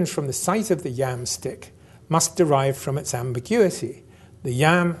gained from the sight of the yam stick must derive from its ambiguity. The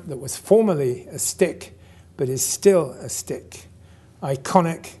yam that was formerly a stick, but is still a stick,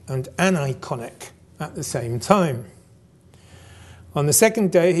 iconic and aniconic at the same time. On the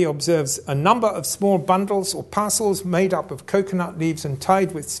second day, he observes a number of small bundles or parcels made up of coconut leaves and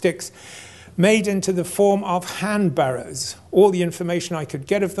tied with sticks, made into the form of hand barrows. All the information I could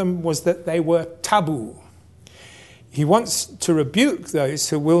get of them was that they were taboo. He wants to rebuke those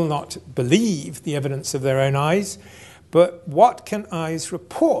who will not believe the evidence of their own eyes, but what can eyes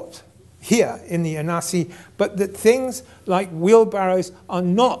report here in the Anasi, but that things like wheelbarrows are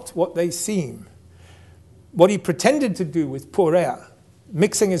not what they seem? What he pretended to do with Porea,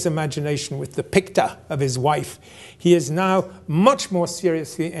 mixing his imagination with the picta of his wife, he is now much more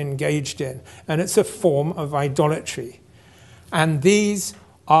seriously engaged in, and it's a form of idolatry. And these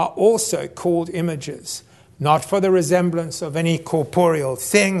are also called images, not for the resemblance of any corporeal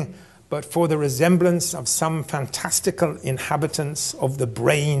thing, but for the resemblance of some fantastical inhabitants of the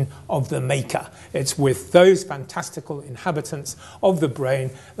brain of the maker. It's with those fantastical inhabitants of the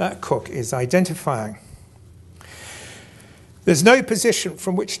brain that Cook is identifying. There's no position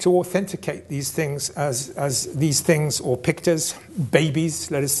from which to authenticate these things as these things or pictures, babies,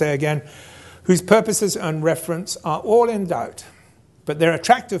 let us say again, whose purposes and reference are all in doubt, but their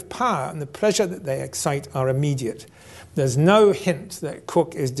attractive power and the pleasure that they excite are immediate. There's no hint that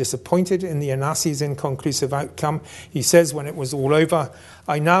Cook is disappointed in the Anasi's inconclusive outcome. He says when it was all over,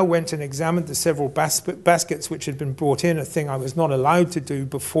 I now went and examined the several baskets which had been brought in, a thing I was not allowed to do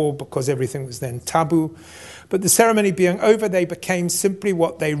before because everything was then taboo. But the ceremony being over, they became simply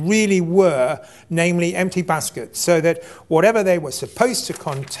what they really were, namely empty baskets, so that whatever they were supposed to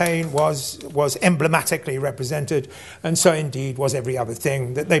contain was emblematically represented, and so indeed was every other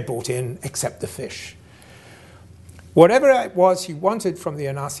thing that they brought in except the fish. Whatever it was he wanted from the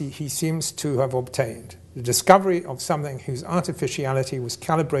Anasi, he seems to have obtained. The discovery of something whose artificiality was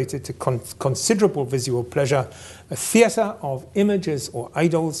calibrated to considerable visual pleasure, a theatre of images or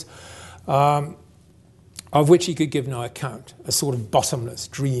idols, of which he could give no account, a sort of bottomless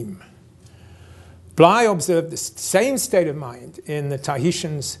dream. Bligh observed the same state of mind in the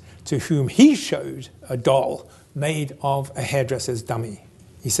Tahitians to whom he showed a doll made of a hairdresser's dummy.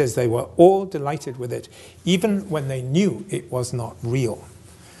 He says they were all delighted with it, even when they knew it was not real.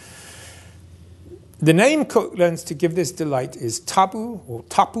 The name Cook learns to give this delight is tabu or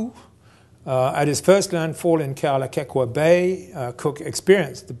tapu. At his first landfall in Kealakekua Bay, Cook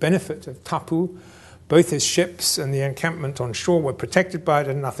experienced the benefit of tapu. Both his ships and the encampment on shore were protected by it,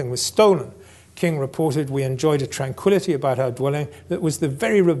 and nothing was stolen. King reported, we enjoyed a tranquility about our dwelling that was the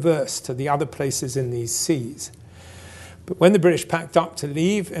very reverse to the other places in these seas. But when the British packed up to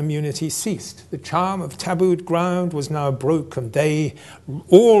leave, immunity ceased. The charm of tabooed ground was now broken. They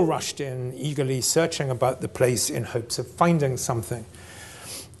all rushed in, eagerly searching about the place in hopes of finding something.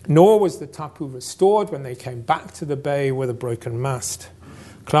 Nor was the tapu restored when they came back to the bay with a broken mast.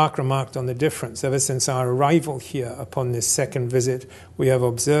 Clark remarked on the difference. Ever since our arrival here upon this second visit, we have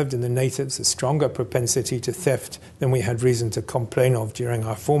observed in the natives a stronger propensity to theft than we had reason to complain of during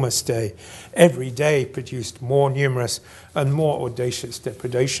our former stay. Every day produced more numerous and more audacious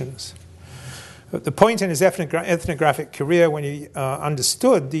depredations. At the point in his ethnographic career when he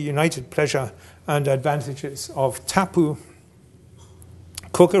understood the united pleasure and advantages of tapu,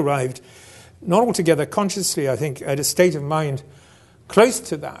 Cook arrived, not altogether consciously, I think, at a state of mind close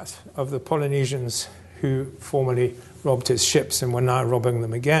to that of the Polynesians who formerly robbed his ships and were now robbing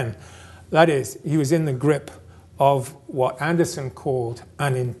them again. That is, he was in the grip of what Anderson called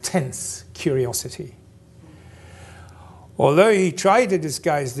an intense curiosity. Although he tried to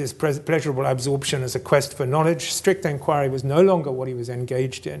disguise this pleasurable absorption as a quest for knowledge, strict inquiry was no longer what he was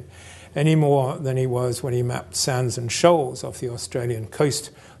engaged in, any more than he was when he mapped sands and shoals off the Australian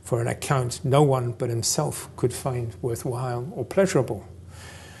coast for an account no one but himself could find worthwhile or pleasurable.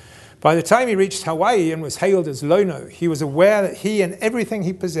 By the time he reached Hawaii and was hailed as Lono, he was aware that he and everything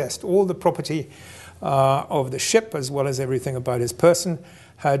he possessed, all the property of the ship as well as everything about his person,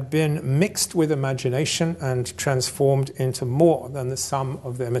 had been mixed with imagination and transformed into more than the sum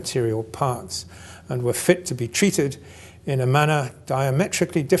of their material parts, and were fit to be treated in a manner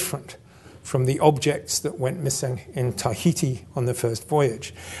diametrically different from the objects that went missing in Tahiti on the first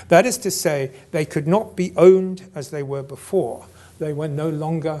voyage. That is to say, they could not be owned as they were before. They were no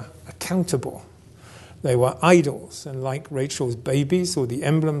longer accountable. They were idols, and like Rachel's babies or the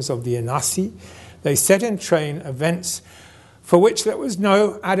emblems of the Inasi, they set in train events for which there was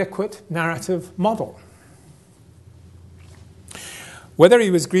no adequate narrative model. Whether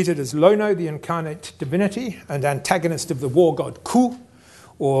he was greeted as Lono, the incarnate divinity and antagonist of the war god Ku,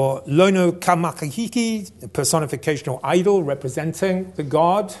 or Lono Kamakahiki, a personification or idol representing the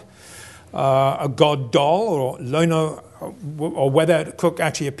god, a god doll, or Lono, or whether Cook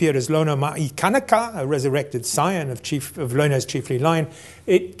actually appeared as Lono Ma'i Kanaka, a resurrected scion of Lono's chiefly line,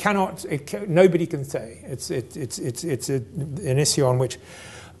 nobody can say. It's an issue on which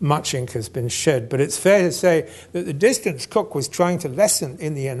much ink has been shed. But it's fair to say that the distance Cook was trying to lessen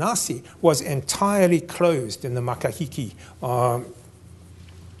in the Inasi was entirely closed in the Makahiki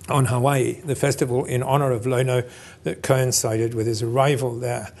on Hawaii, the festival in honor of Lono that coincided with his arrival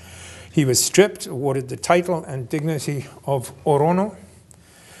there. He was stripped, awarded the title and dignity of Orono,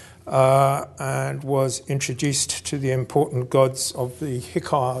 and was introduced to the important gods of the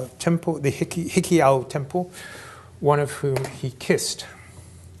Hikau temple, the Hikiau temple, one of whom he kissed.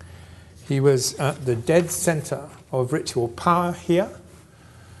 He was at the dead center of ritual power here,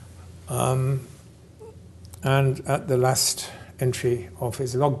 and at the last entry of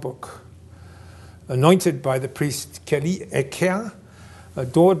his logbook. Anointed by the priest Keli Ekea,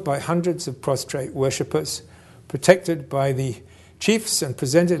 adored by hundreds of prostrate worshippers, protected by the chiefs and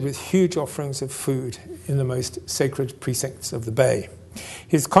presented with huge offerings of food in the most sacred precincts of the bay.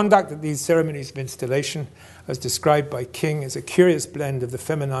 His conduct at these ceremonies of installation, as described by King, is a curious blend of the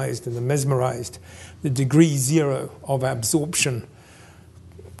feminized and the mesmerized, the degree zero of absorption.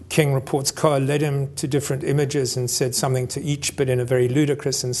 King reports Koa led him to different images and said something to each, but in a very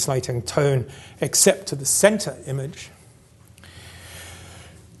ludicrous and slighting tone, except to the center image.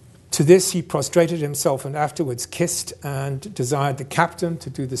 To this he prostrated himself and afterwards kissed and desired the captain to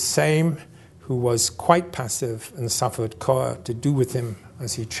do the same, who was quite passive and suffered Koa to do with him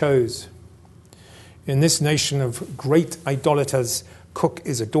as he chose. In this nation of great idolaters, Cook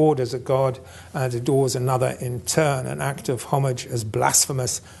is adored as a god and adores another in turn, an act of homage as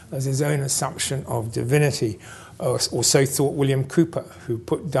blasphemous as his own assumption of divinity. Or so thought William Cooper, who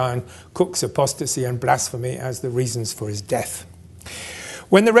put down Cook's apostasy and blasphemy as the reasons for his death.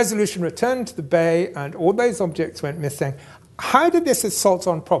 When the Resolution returned to the bay and all those objects went missing, how did this assault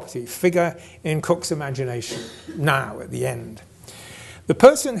on property figure in Cook's imagination now at the end? The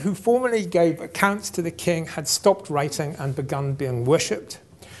person who formerly gave accounts to the king had stopped writing and begun being worshipped.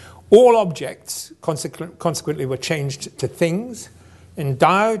 All objects consequently were changed to things,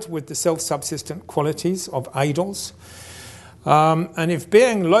 endowed with the self-subsistent qualities of idols. And if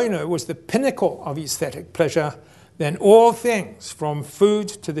being Lono was the pinnacle of aesthetic pleasure, then all things, from food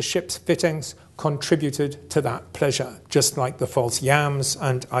to the ship's fittings, contributed to that pleasure, just like the false yams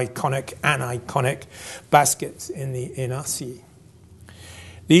and iconic baskets in the Inasi.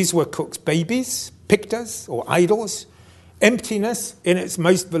 These were Cook's babies, pictures or idols, emptiness in its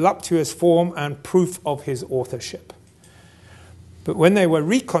most voluptuous form and proof of his authorship. But when they were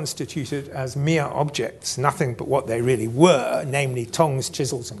reconstituted as mere objects, nothing but what they really were, namely tongs,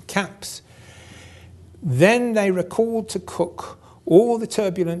 chisels, and caps, then they recalled to Cook all the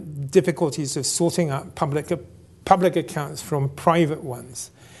turbulent difficulties of sorting out public accounts from private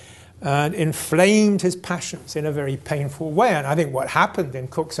ones, and inflamed his passions in a very painful way. And I think what happened in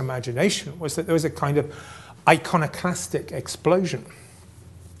Cook's imagination was that there was a kind of iconoclastic explosion,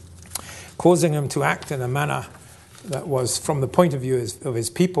 causing him to act in a manner that was, from the point of view of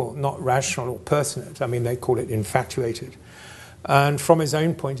his people, not rational or personate. I mean, they call it infatuated. And from his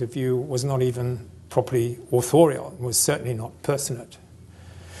own point of view, was not even properly authorial, was certainly not personate.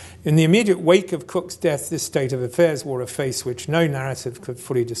 In the immediate wake of Cook's death, this state of affairs wore a face which no narrative could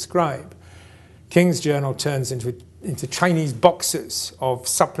fully describe. King's Journal turns into Chinese boxes of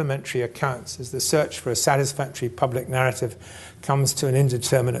supplementary accounts as the search for a satisfactory public narrative comes to an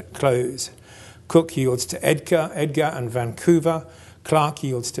indeterminate close. Cook yields to Edgar and Vancouver. Clark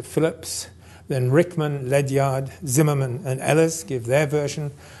yields to Phillips. Then Rickman, Ledyard, Zimmerman, and Ellis give their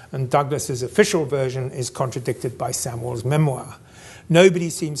version, and Douglas's official version is contradicted by Samuel's memoir. Nobody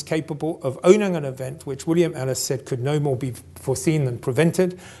seems capable of owning an event which William Ellis said could no more be foreseen than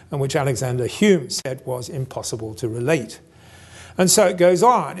prevented, and which Alexander Hume said was impossible to relate. And so it goes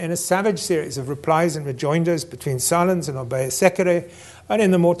on in a savage series of replies and rejoinders between Salins and Obeyesekere, and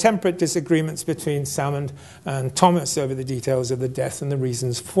in the more temperate disagreements between Salmond and Thomas over the details of the death and the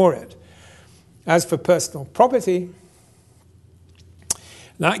reasons for it. As for personal property,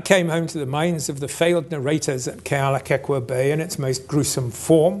 that came home to the minds of the failed narrators at Kealakekwa Bay in its most gruesome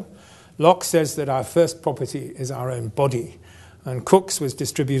form. Locke says that our first property is our own body, and Cook's was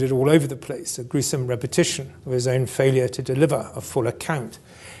distributed all over the place, a gruesome repetition of his own failure to deliver a full account.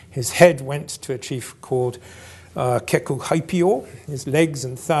 His head went to a chief called Keku Haipio, his legs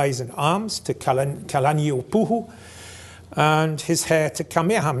and thighs and arms to Kalaniopuhu, and his hair to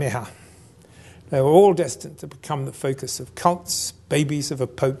Kamehameha. They were all destined to become the focus of cults, babies of a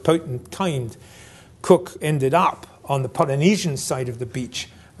potent kind. Cook ended up on the Polynesian side of the beach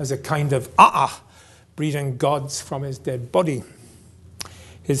as a kind of breeding gods from his dead body.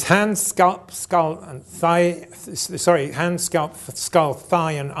 His hand, scalp, skull, thigh,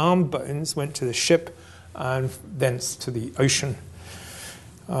 and arm bones went to the ship and thence to the ocean.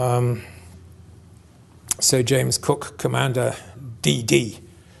 Sir James Cook, Commander DD,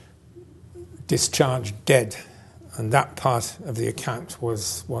 discharged dead, and that part of the account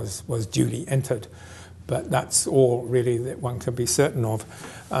was duly entered. But that's all really that one can be certain of,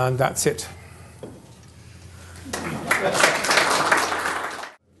 and that's it.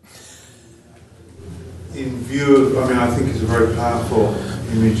 In view of, I think it's a very powerful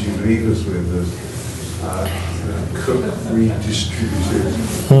image you leave us with, Cook redistributed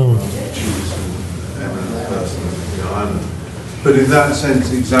chiefs and eminent persons of the island. But in that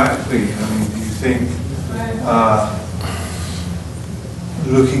sense, exactly, do you think,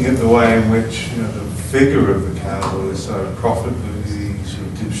 looking at the way in which the figure of the cannibal is so profitably sort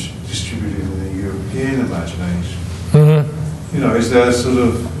of distributed in the European imagination, is there a sort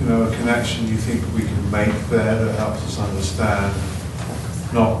of a connection you think we can make there that helps us understand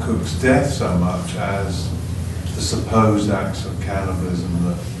not Cook's death so much as the supposed acts of cannibalism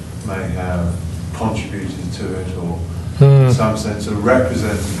that may have contributed to it, or in some sense are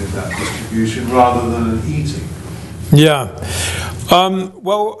represented in that distribution rather than an eating? Yeah. On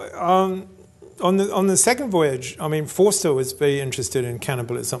the second voyage, Forster was very interested in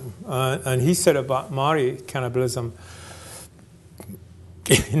cannibalism, and he said about Maori cannibalism,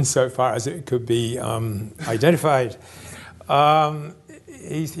 insofar as it could be identified,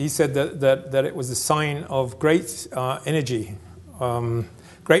 he said that it was a sign of great energy,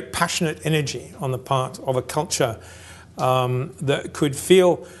 great passionate energy on the part of a culture that could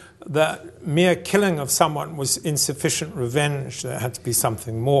feel that mere killing of someone was insufficient revenge. There had to be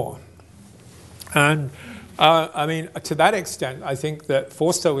something more. And to that extent, I think that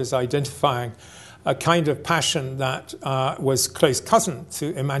Forster was identifying a kind of passion that was close cousin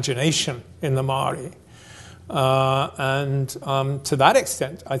to imagination in the Maori. And to that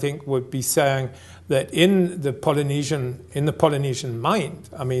extent, I think would be saying that in the Polynesian mind,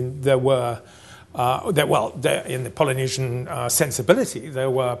 there were in the Polynesian sensibility, there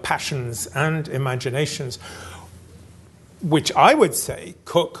were passions and imaginations, which I would say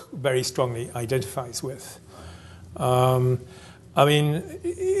Cook very strongly identifies with. I mean,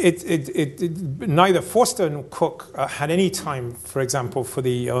 neither Forster nor Cook had any time, for example, for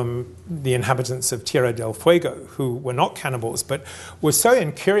the inhabitants of Tierra del Fuego, who were not cannibals, but were so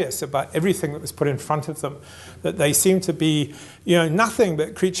incurious about everything that was put in front of them that they seemed to be, nothing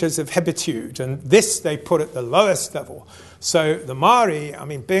but creatures of habitude, and this they put at the lowest level. So the Maori, I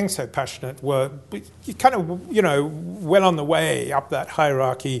mean, being so passionate, were kind of, well on the way up that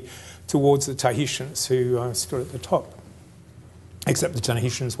hierarchy towards the Tahitians, who stood at the top. Except the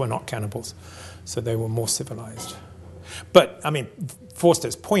Tahitians were not cannibals, so they were more civilized. But, I mean,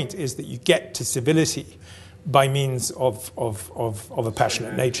 Forster's point is that you get to civility by means of a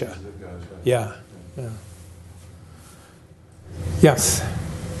passionate nature. Yeah. Yes.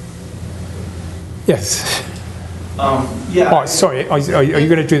 Yes. Yeah. Oh, sorry. Are you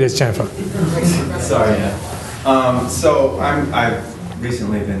going to do this, Jennifer? Sorry. Yeah. So I've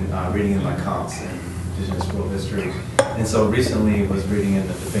recently been reading in my comps in Indigenous World History, and so recently was reading in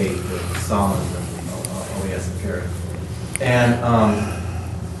the debate with Solomon and OES and Perry, and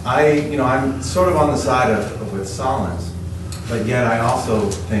I'm sort of on the side of with Solomons, but yet I also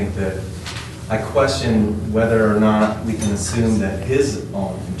think that I question whether or not we can assume that his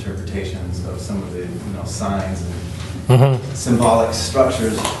own interpretations of some of the signs and symbolic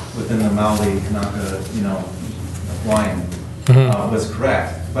structures within the Maui Kanaka Hawaiian was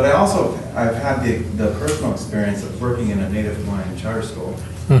correct. But I've had the personal experience of working in a Native Hawaiian charter school,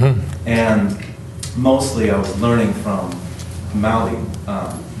 and mostly I was learning from Maui,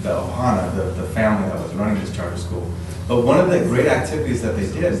 the Ohana, the family that was running this charter school. But one of the great activities that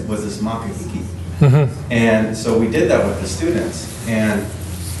they did was this makahiki. And so we did that with the students. And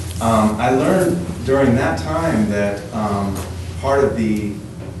I learned during that time that part of the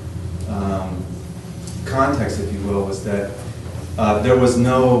context, if you will, was that there was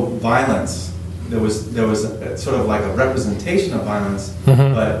no violence. There was sort of like a representation of violence,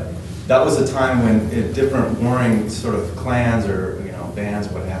 but that was a time when different warring sort of clans or bands,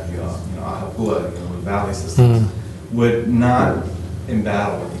 what have you, ahapua, valley systems, would not in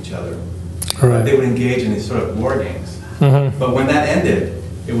battle with each other. Right. They would engage in these sort of war games. But when that ended,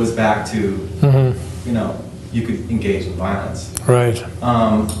 it was back to you could engage in violence. Right.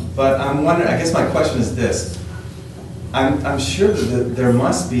 But I'm wondering. I guess my question is this. I'm sure that there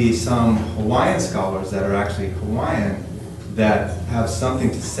must be some Hawaiian scholars that are actually Hawaiian that have something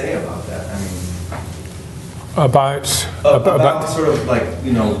to say about that. I mean, About sort of like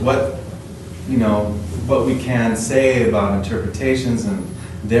what we can say about interpretations and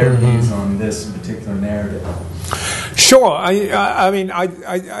their views on this particular narrative. Sure. I mean, I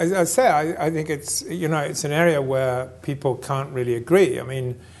think it's it's an area where people can't really agree. I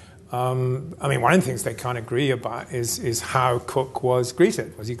mean, one of the things they can't agree about is how Cook was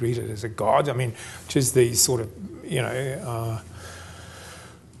greeted. Was he greeted as a god? I mean, which is the sort of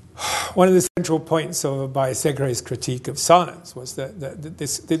one of the central points of Segre's critique of silence was that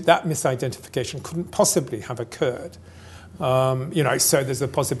misidentification couldn't possibly have occurred. So there's a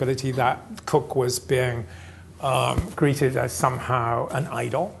possibility that Cook was being greeted as somehow an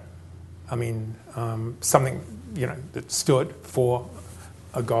idol. I mean, something that stood for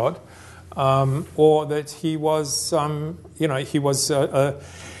a god, or that he was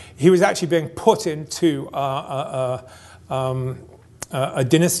he was actually being put into a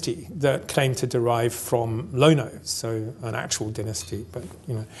dynasty that claimed to derive from Lono, so an actual dynasty. But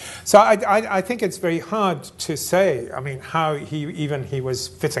so I think it's very hard to say. I mean, how he was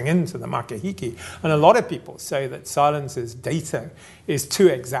fitting into the makahiki, and a lot of people say that Silence's dating is too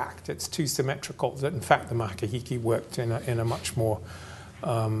exact. It's too symmetrical. That in fact the makahiki worked in a much more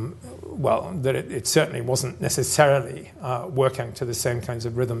that it certainly wasn't necessarily working to the same kinds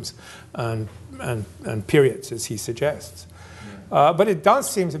of rhythms and periods as he suggests. But it does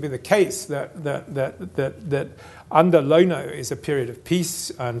seem to be the case that under Lono is a period of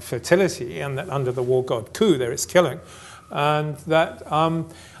peace and fertility, and that under the war god Ku there is killing, and that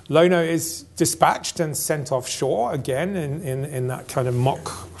Lono is dispatched and sent offshore again in that kind of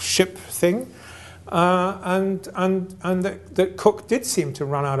mock ship thing, and that Cook did seem to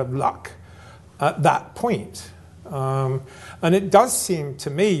run out of luck at that point. And it does seem to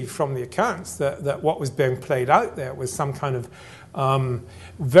me from the accounts that what was being played out there was some kind of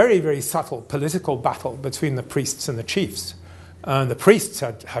very, very subtle political battle between the priests and the chiefs. And the priests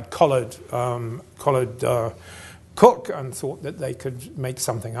had collared Cook and thought that they could make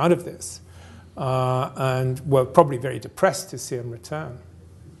something out of this, and were probably very depressed to see him return.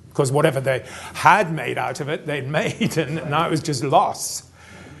 Because whatever they had made out of it, they'd made, and now it was just loss.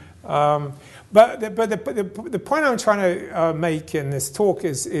 But the point I'm trying to make in this talk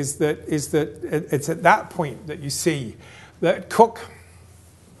is that it's at that point that you see that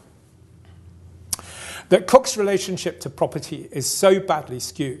Cook's relationship to property is so badly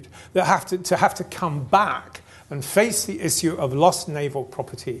skewed that to have to come back and face the issue of lost naval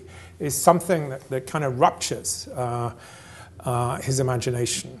property is something that kind of ruptures his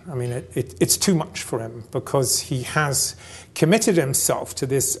imagination. I mean, it's too much for him because he has committed himself to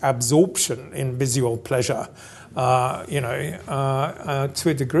this absorption in visual pleasure, to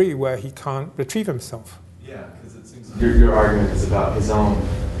a degree where he can't retrieve himself. Yeah, because it seems your argument is about his own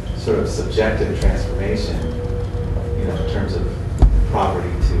sort of subjective transformation, in terms of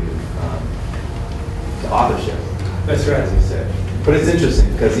property to authorship. That's right, as you said. But it's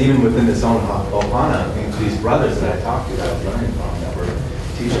interesting because even within this own Ohana, these brothers that I talked to that I was learning from, that were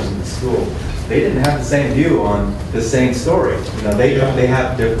teachers in the school, they didn't have the same view on the same story. They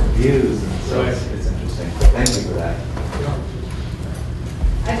have different views, and so it's interesting. Thank you for that.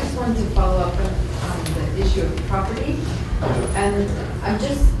 I just wanted to follow up on the issue of property, and I'm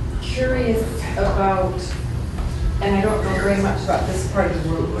just curious about, and I don't know very much about this part of the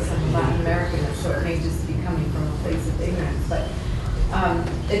world because I'm Latin American, so it may just be coming from a place of ignorance, but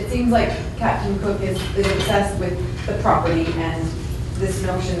it seems like Captain Cook is obsessed with the property and this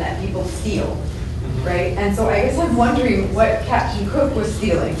notion that people steal, right? And so I guess I'm wondering what Captain Cook was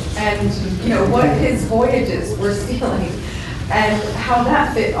stealing and what his voyages were stealing and how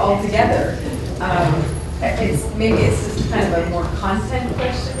that fit all together. Maybe it's just kind of a more content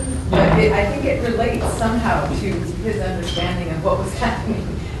question, but I think it relates somehow to his understanding of what was happening.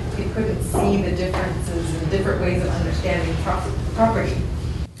 He couldn't see the differences and different ways of understanding property.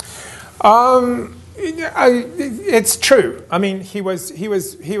 It's true. I mean, he was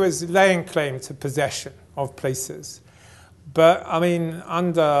laying claim to possession of places, but I mean,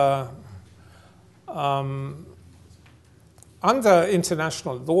 under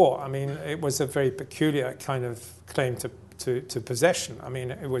international law, I mean, it was a very peculiar kind of claim to possession. I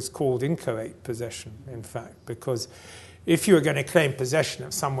mean, it was called inchoate possession, in fact, because if you were going to claim possession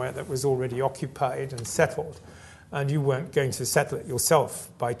of somewhere that was already occupied and settled, and you weren't going to settle it yourself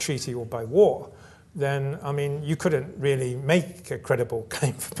by treaty or by war, then, I mean, you couldn't really make a credible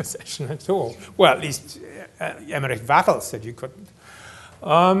claim for possession at all. Well, at least Emmerich Vattel said you couldn't.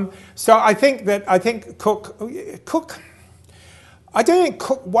 So I think Cook, I don't think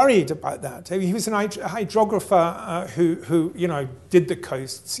Cook worried about that. He was an hydrographer who did the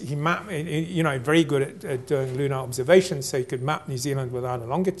coasts. He mapped, very good at doing lunar observations, so he could map New Zealand without a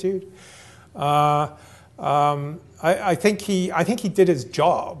longitude. I think he did his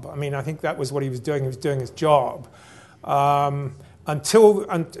job. I mean, I think that was what he was doing. He was doing his job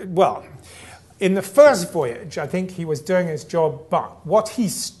in the first voyage, I think he was doing his job. But what he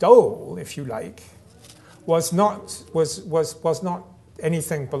stole, if you like, was not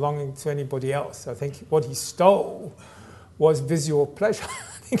anything belonging to anybody else. I think what he stole was visual pleasure.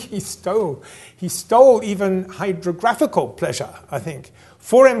 I think he stole even hydrographical pleasure, I think,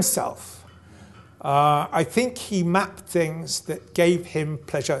 for himself. I think he mapped things that gave him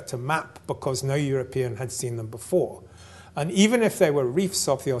pleasure to map because no European had seen them before. And even if they were reefs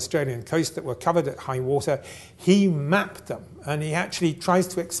off the Australian coast that were covered at high water, he mapped them. And he actually tries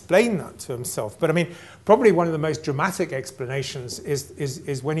to explain that to himself. But I mean, probably one of the most dramatic explanations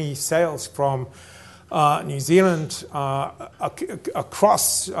is when he sails from New Zealand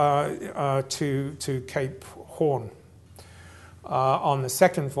across to Cape Horn on the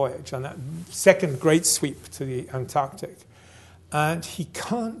second voyage, on that second great sweep to the Antarctic. And he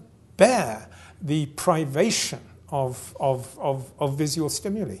can't bear the privation of visual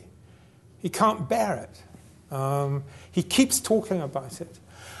stimuli. He can't bear it. He keeps talking about it.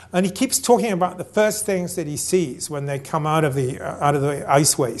 And he keeps talking about the first things that he sees when they come out of the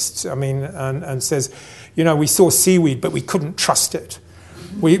ice wastes. I mean, and says, we saw seaweed, but we couldn't trust it.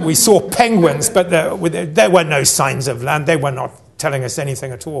 We saw penguins, but there were no signs of land. They were not telling us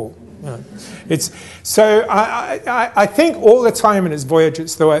anything at all. So I think all the time in his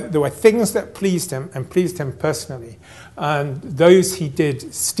voyages there were things that pleased him and pleased him personally, and those he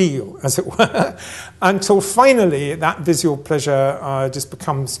did steal, as it were, until finally that visual pleasure just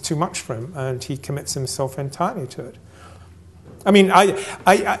becomes too much for him, and he commits himself entirely to it. I mean,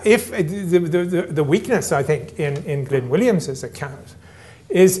 if the weakness I think in Glyn Williams's account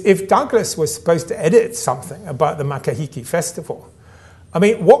is if Douglas was supposed to edit something about the Makahiki Festival, I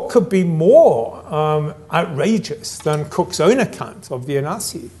mean, what could be more outrageous than Cook's own account of the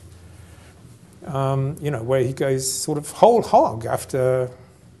Inasi? Where he goes sort of whole hog after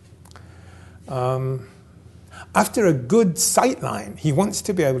a good sight line. He wants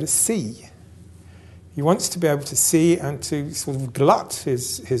to be able to see. He wants to be able to see and to sort of glut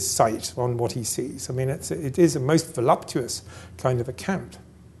his sight on what he sees. I mean, it is a most voluptuous kind of account.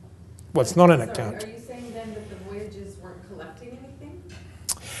 Well, it's not an account. Are you saying then that the voyages weren't collecting anything?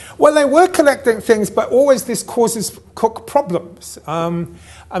 Well, they were collecting things, but always this causes Cook problems. I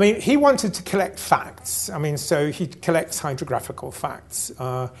mean, he wanted to collect facts. I mean, so he collects hydrographical facts.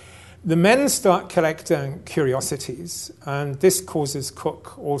 The men start collecting curiosities, and this causes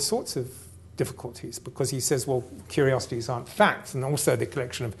Cook all sorts of difficulties because he says, well, curiosities aren't facts, and also the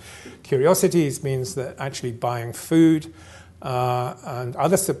collection of curiosities means that actually buying food and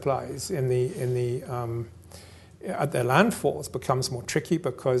other supplies at their landfalls becomes more tricky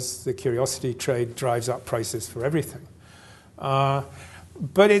because the curiosity trade drives up prices for everything.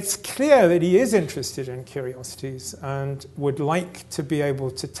 But it's clear that he is interested in curiosities and would like to be able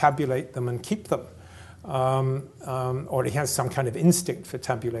to tabulate them and keep them. Or he has some kind of instinct for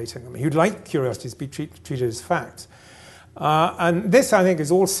tabulating them. He would like curiosities to be treated as facts. And this, I think,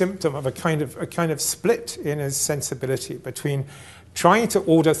 is all symptom of a kind of split in his sensibility between trying to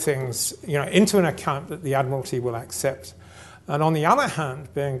order things, into an account that the Admiralty will accept, and on the other hand,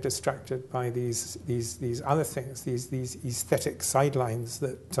 being distracted by these other things, these aesthetic sidelines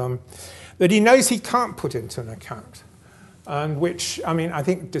that he knows he can't put into an account, and which, I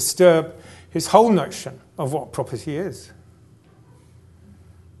think disturb his whole notion of what property is.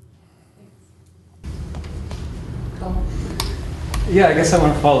 Yeah, I guess I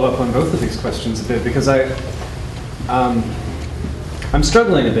want to follow up on both of these questions a bit because I'm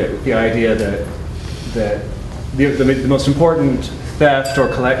struggling a bit with the idea that the most important theft or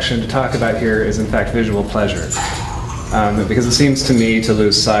collection to talk about here is in fact visual pleasure, because it seems to me to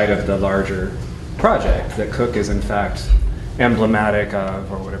lose sight of the larger project that Cook is in fact emblematic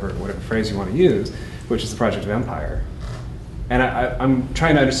of, or whatever phrase you want to use, which is the project of empire. And I'm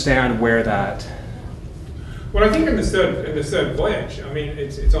trying to understand where that. Well, I think in the third voyage,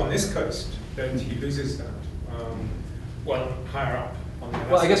 it's on this coast that he loses that. Higher up.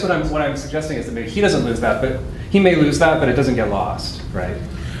 Well, I guess what I'm suggesting is that maybe he doesn't lose that, but he may lose that, but it doesn't get lost, right?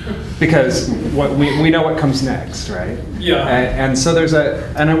 Because we know what comes next, right? Yeah. And so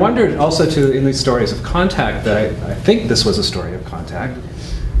and I wondered also too in these stories of contact that I think this was a story of contact,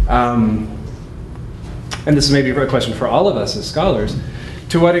 and this is maybe a question for all of us as scholars.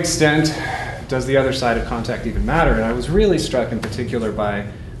 To what extent does the other side of contact even matter? And I was really struck in particular by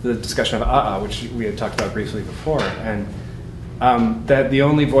the discussion of which we had talked about briefly before, and that the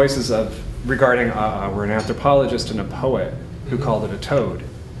only voices regarding were an anthropologist and a poet who called it a toad.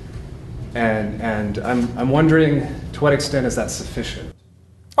 And I'm wondering to what extent is that sufficient?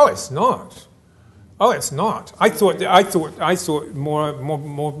 Oh, it's not. Oh, it's not. I thought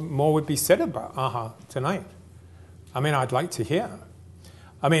more would be said about tonight. I'd like to hear.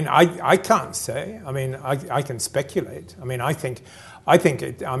 I can't say. I can speculate. I think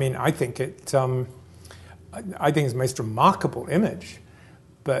it's the most remarkable image.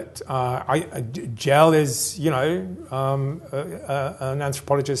 But Gell is, an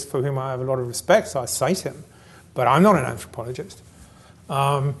anthropologist for whom I have a lot of respect, so I cite him. But I'm not an anthropologist.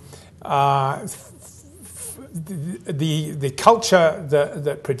 The culture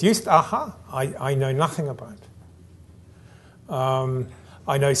that produced I know nothing about.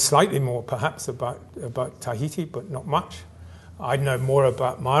 I know slightly more, perhaps, about Tahiti, but not much. I know more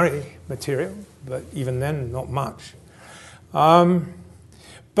about Maori material, but even then, not much.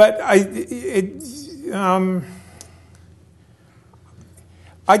 But I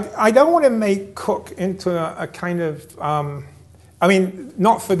don't want to make Cook into a kind of,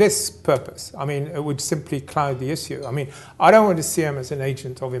 not for this purpose. It would simply cloud the issue. I don't want to see him as an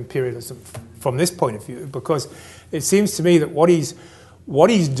agent of imperialism from this point of view, because it seems to me that what he's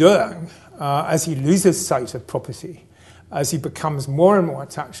doing as he loses sight of property, as he becomes more and more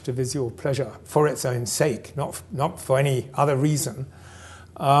attached to visual pleasure for its own sake, not for any other reason,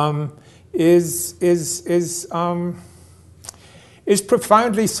 is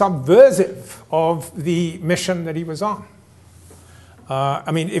profoundly subversive of the mission that he was on.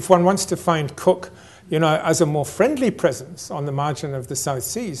 If one wants to find Cook, as a more friendly presence on the margin of the South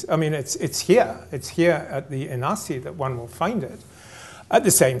Seas, it's here at the Inasi that one will find it. At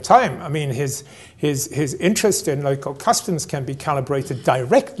the same time, his interest in local customs can be calibrated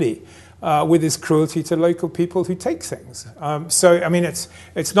directly with his cruelty to local people who take things.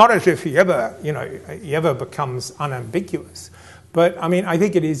 It's not as if he ever becomes unambiguous. But I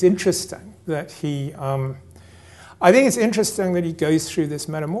think it is interesting that he goes through this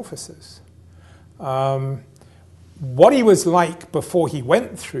metamorphosis. What he was like before he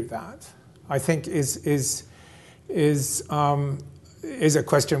went through that, I think, is is a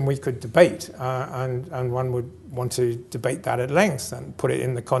question we could debate, and one would want to debate that at length and put it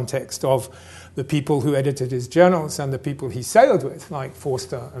in the context of the people who edited his journals and the people he sailed with, like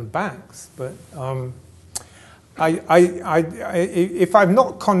Forster and Banks. But if I've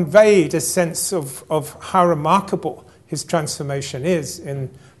not conveyed a sense of how remarkable his transformation is in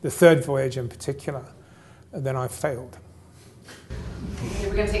the third voyage in particular, then I've failed. Okay,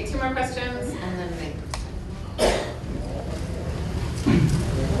 we're going to take 2 more questions and then make.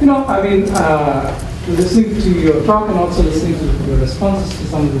 Listening to your talk and also listening to your responses to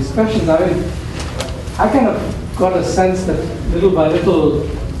some of these questions, I kind of got a sense that little by little,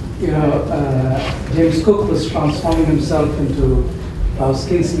 James Cook was transforming himself into Klaus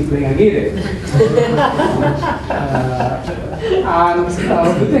Kinski playing Aguirre. And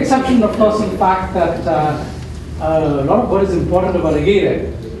with the exception, of course, of the fact that a lot of what is important about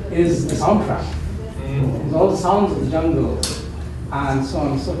Aguirre is the soundtrack. It's all the sounds of the jungle and so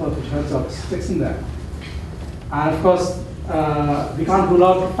on and so forth, which Herzog sticks in there. And of course, we can't rule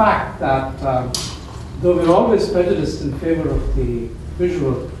out the fact that though we're always prejudiced in favor of the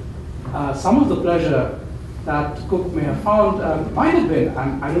visual, some of the pleasure that Cook may have found might have been,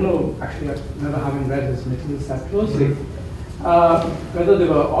 and I don't know, actually, never having read his materials that closely, whether they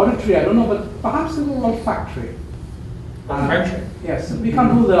were auditory, I don't know, but perhaps they were olfactory. Yes, we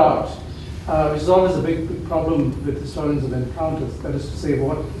can't rule that out, which is always a big problem with historians of encounters. That is to say,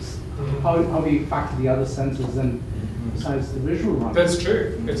 how we factor the other senses in besides the visual one. That's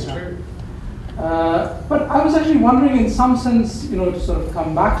true. It's true. But I was actually wondering, in some sense, to sort of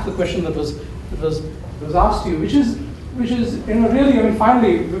come back to the question that was asked to you, which is, really,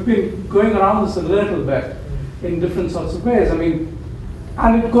 finally, we've been going around this a little bit in different sorts of ways. And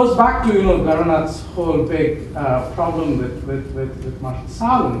it goes back to, Garonat's whole big problem with martial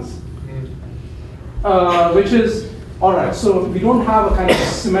silence, which is, all right, so we don't have a kind of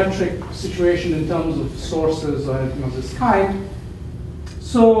symmetric situation in terms of sources or anything of this kind.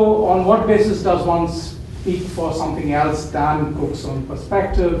 So on what basis does one speak for something else than Cook's own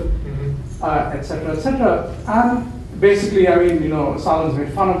perspective, et cetera, and basically, Sahlins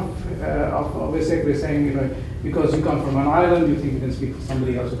made fun of basically saying, because you come from an island, you think you can speak for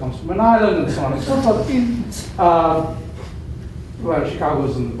somebody else who comes from an island, and so on and so forth. Well,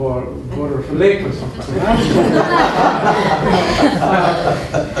 Chicago's on the border of a lake or something.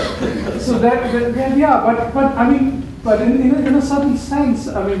 So there we are. But in a certain sense,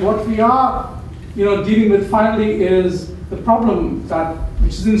 what we are, dealing with finally is the problem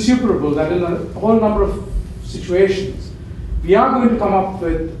which is insuperable, that in a whole number of situations, we are going to come up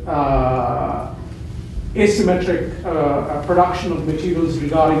with asymmetric production of materials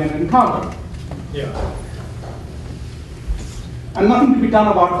regarding an encounter. Yeah. And nothing to be done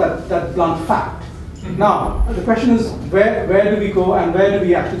about that blunt fact. Now, the question is, where do we go and where do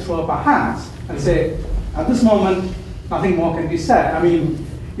we actually throw up our hands and say, at this moment, nothing more can be said?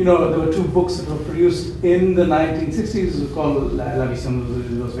 There were 2 books that were produced in the 1960s called La Visión de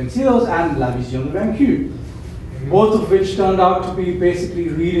los Vencidos and La Visión del Vaincu, both of which turned out to be basically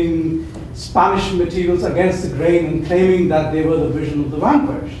reading Spanish materials against the grain and claiming that they were the vision of the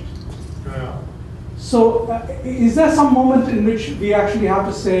vanquished. Yeah. So is there some moment in which we actually have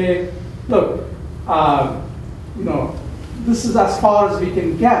to say, look, this is as far as we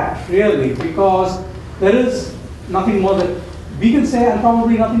can get, really, because there is nothing more that we can say and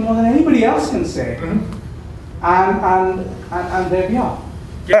probably nothing more than anybody else can say. And there we are.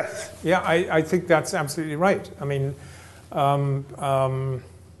 Yes, yeah, I think that's absolutely right.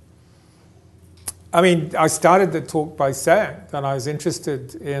 I started the talk by saying that I was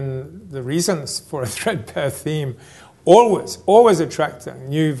interested in the reasons for a threadbare theme always attracting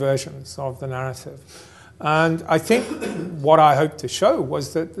new versions of the narrative. And I think what I hoped to show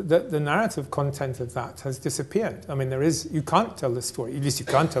was that the narrative content of that has disappeared. You can't tell the story, at least you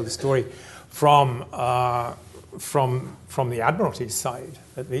can't tell the story from the Admiralty side,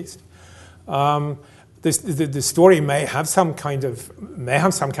 at least. The story may have some kind of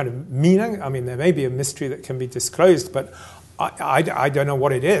meaning. There may be a mystery that can be disclosed, but I don't know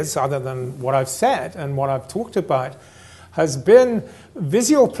what it is, other than what I've said and what I've talked about has been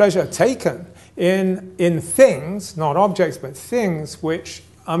visual pleasure taken in things, not objects, but things which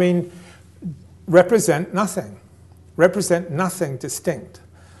represent nothing distinct.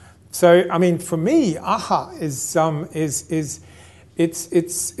 So for me, aha is the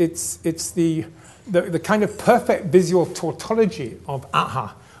kind of perfect visual tautology of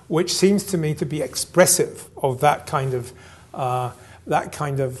aha, which seems to me to be expressive of that kind of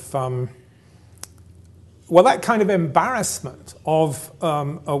embarrassment of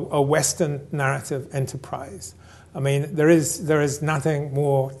a Western narrative enterprise. I mean, there is nothing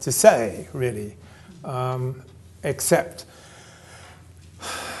more to say, really, except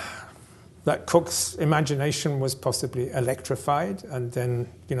that Cook's imagination was possibly electrified and then,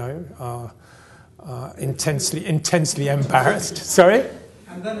 intensely embarrassed. Sorry?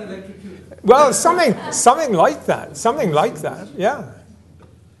 And then electrocuted. Well, something like that, yeah.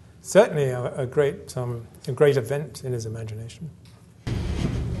 Certainly a great event in his imagination.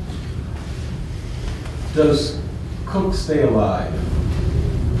 Does Cook stay alive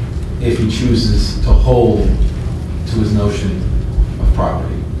if he chooses to hold to his notion of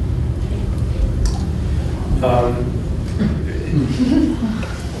property?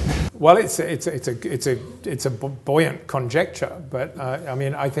 Well, it's a buoyant conjecture, but I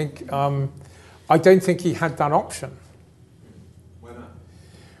mean, I don't think he had that option. Why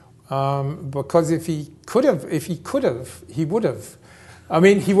not? Because if he could have, he would have. I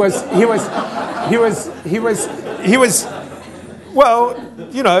mean, he was. Well,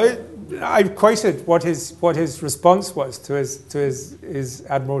 I quoted what his response was to his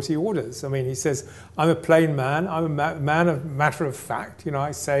Admiralty orders. I mean, he says, "I'm a plain man. I'm a man of matter of fact.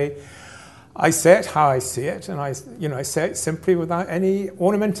 I say it how I see it, and I say it simply without any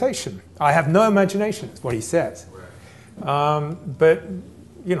ornamentation. I have no imagination." Is what he says. But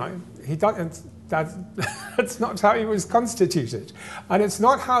he doesn't. That's not how he was constituted, and it's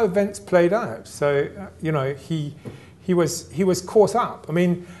not how events played out. So he was caught up. I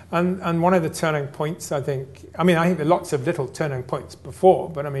mean, and one of the turning points, I think there are lots of little turning points before,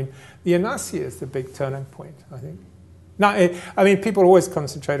 but I mean, the Inasi is the big turning point, I think. Now, people always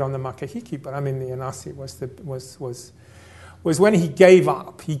concentrate on the Makahiki, but I mean, the Inasi was when he gave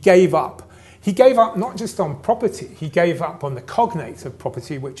up. He gave up not just on property, he gave up on the cognate of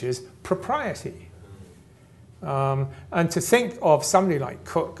property, which is propriety. And to think of somebody like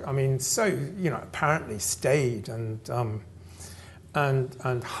Cook, I mean, so apparently staid and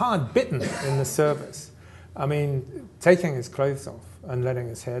hard bitten in the service. I mean, taking his clothes off and letting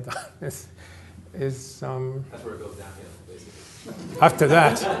his hair down is That's where it goes downhill, basically. after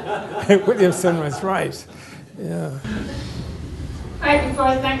that. Williamson was right. Yeah. Right, before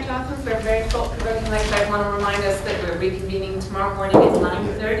I thank Jonathan for a very thought-provoking lecture, I want to remind us that we're reconvening tomorrow morning at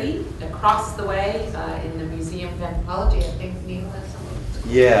 9:30 across the way in the Museum of Anthropology. I think Neil has something.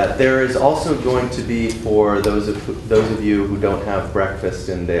 Yeah, there is also going to be, for those of you who don't have breakfast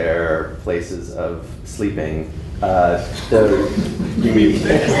in their places of sleeping, it's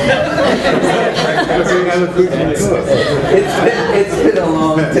been a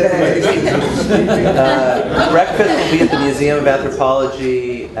long day. Breakfast will be at the Museum of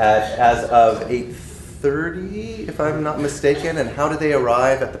Anthropology as of 8:30, if I'm not mistaken. And how do they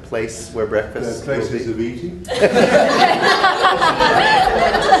arrive at the place where breakfast will be? Places of eating.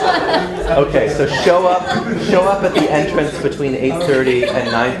 Okay, so show up at the entrance between 8:30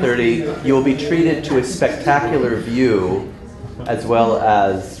 and 9:30. You will be treated to a spectacular view as well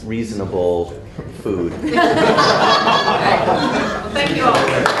as reasonable food. Well, thank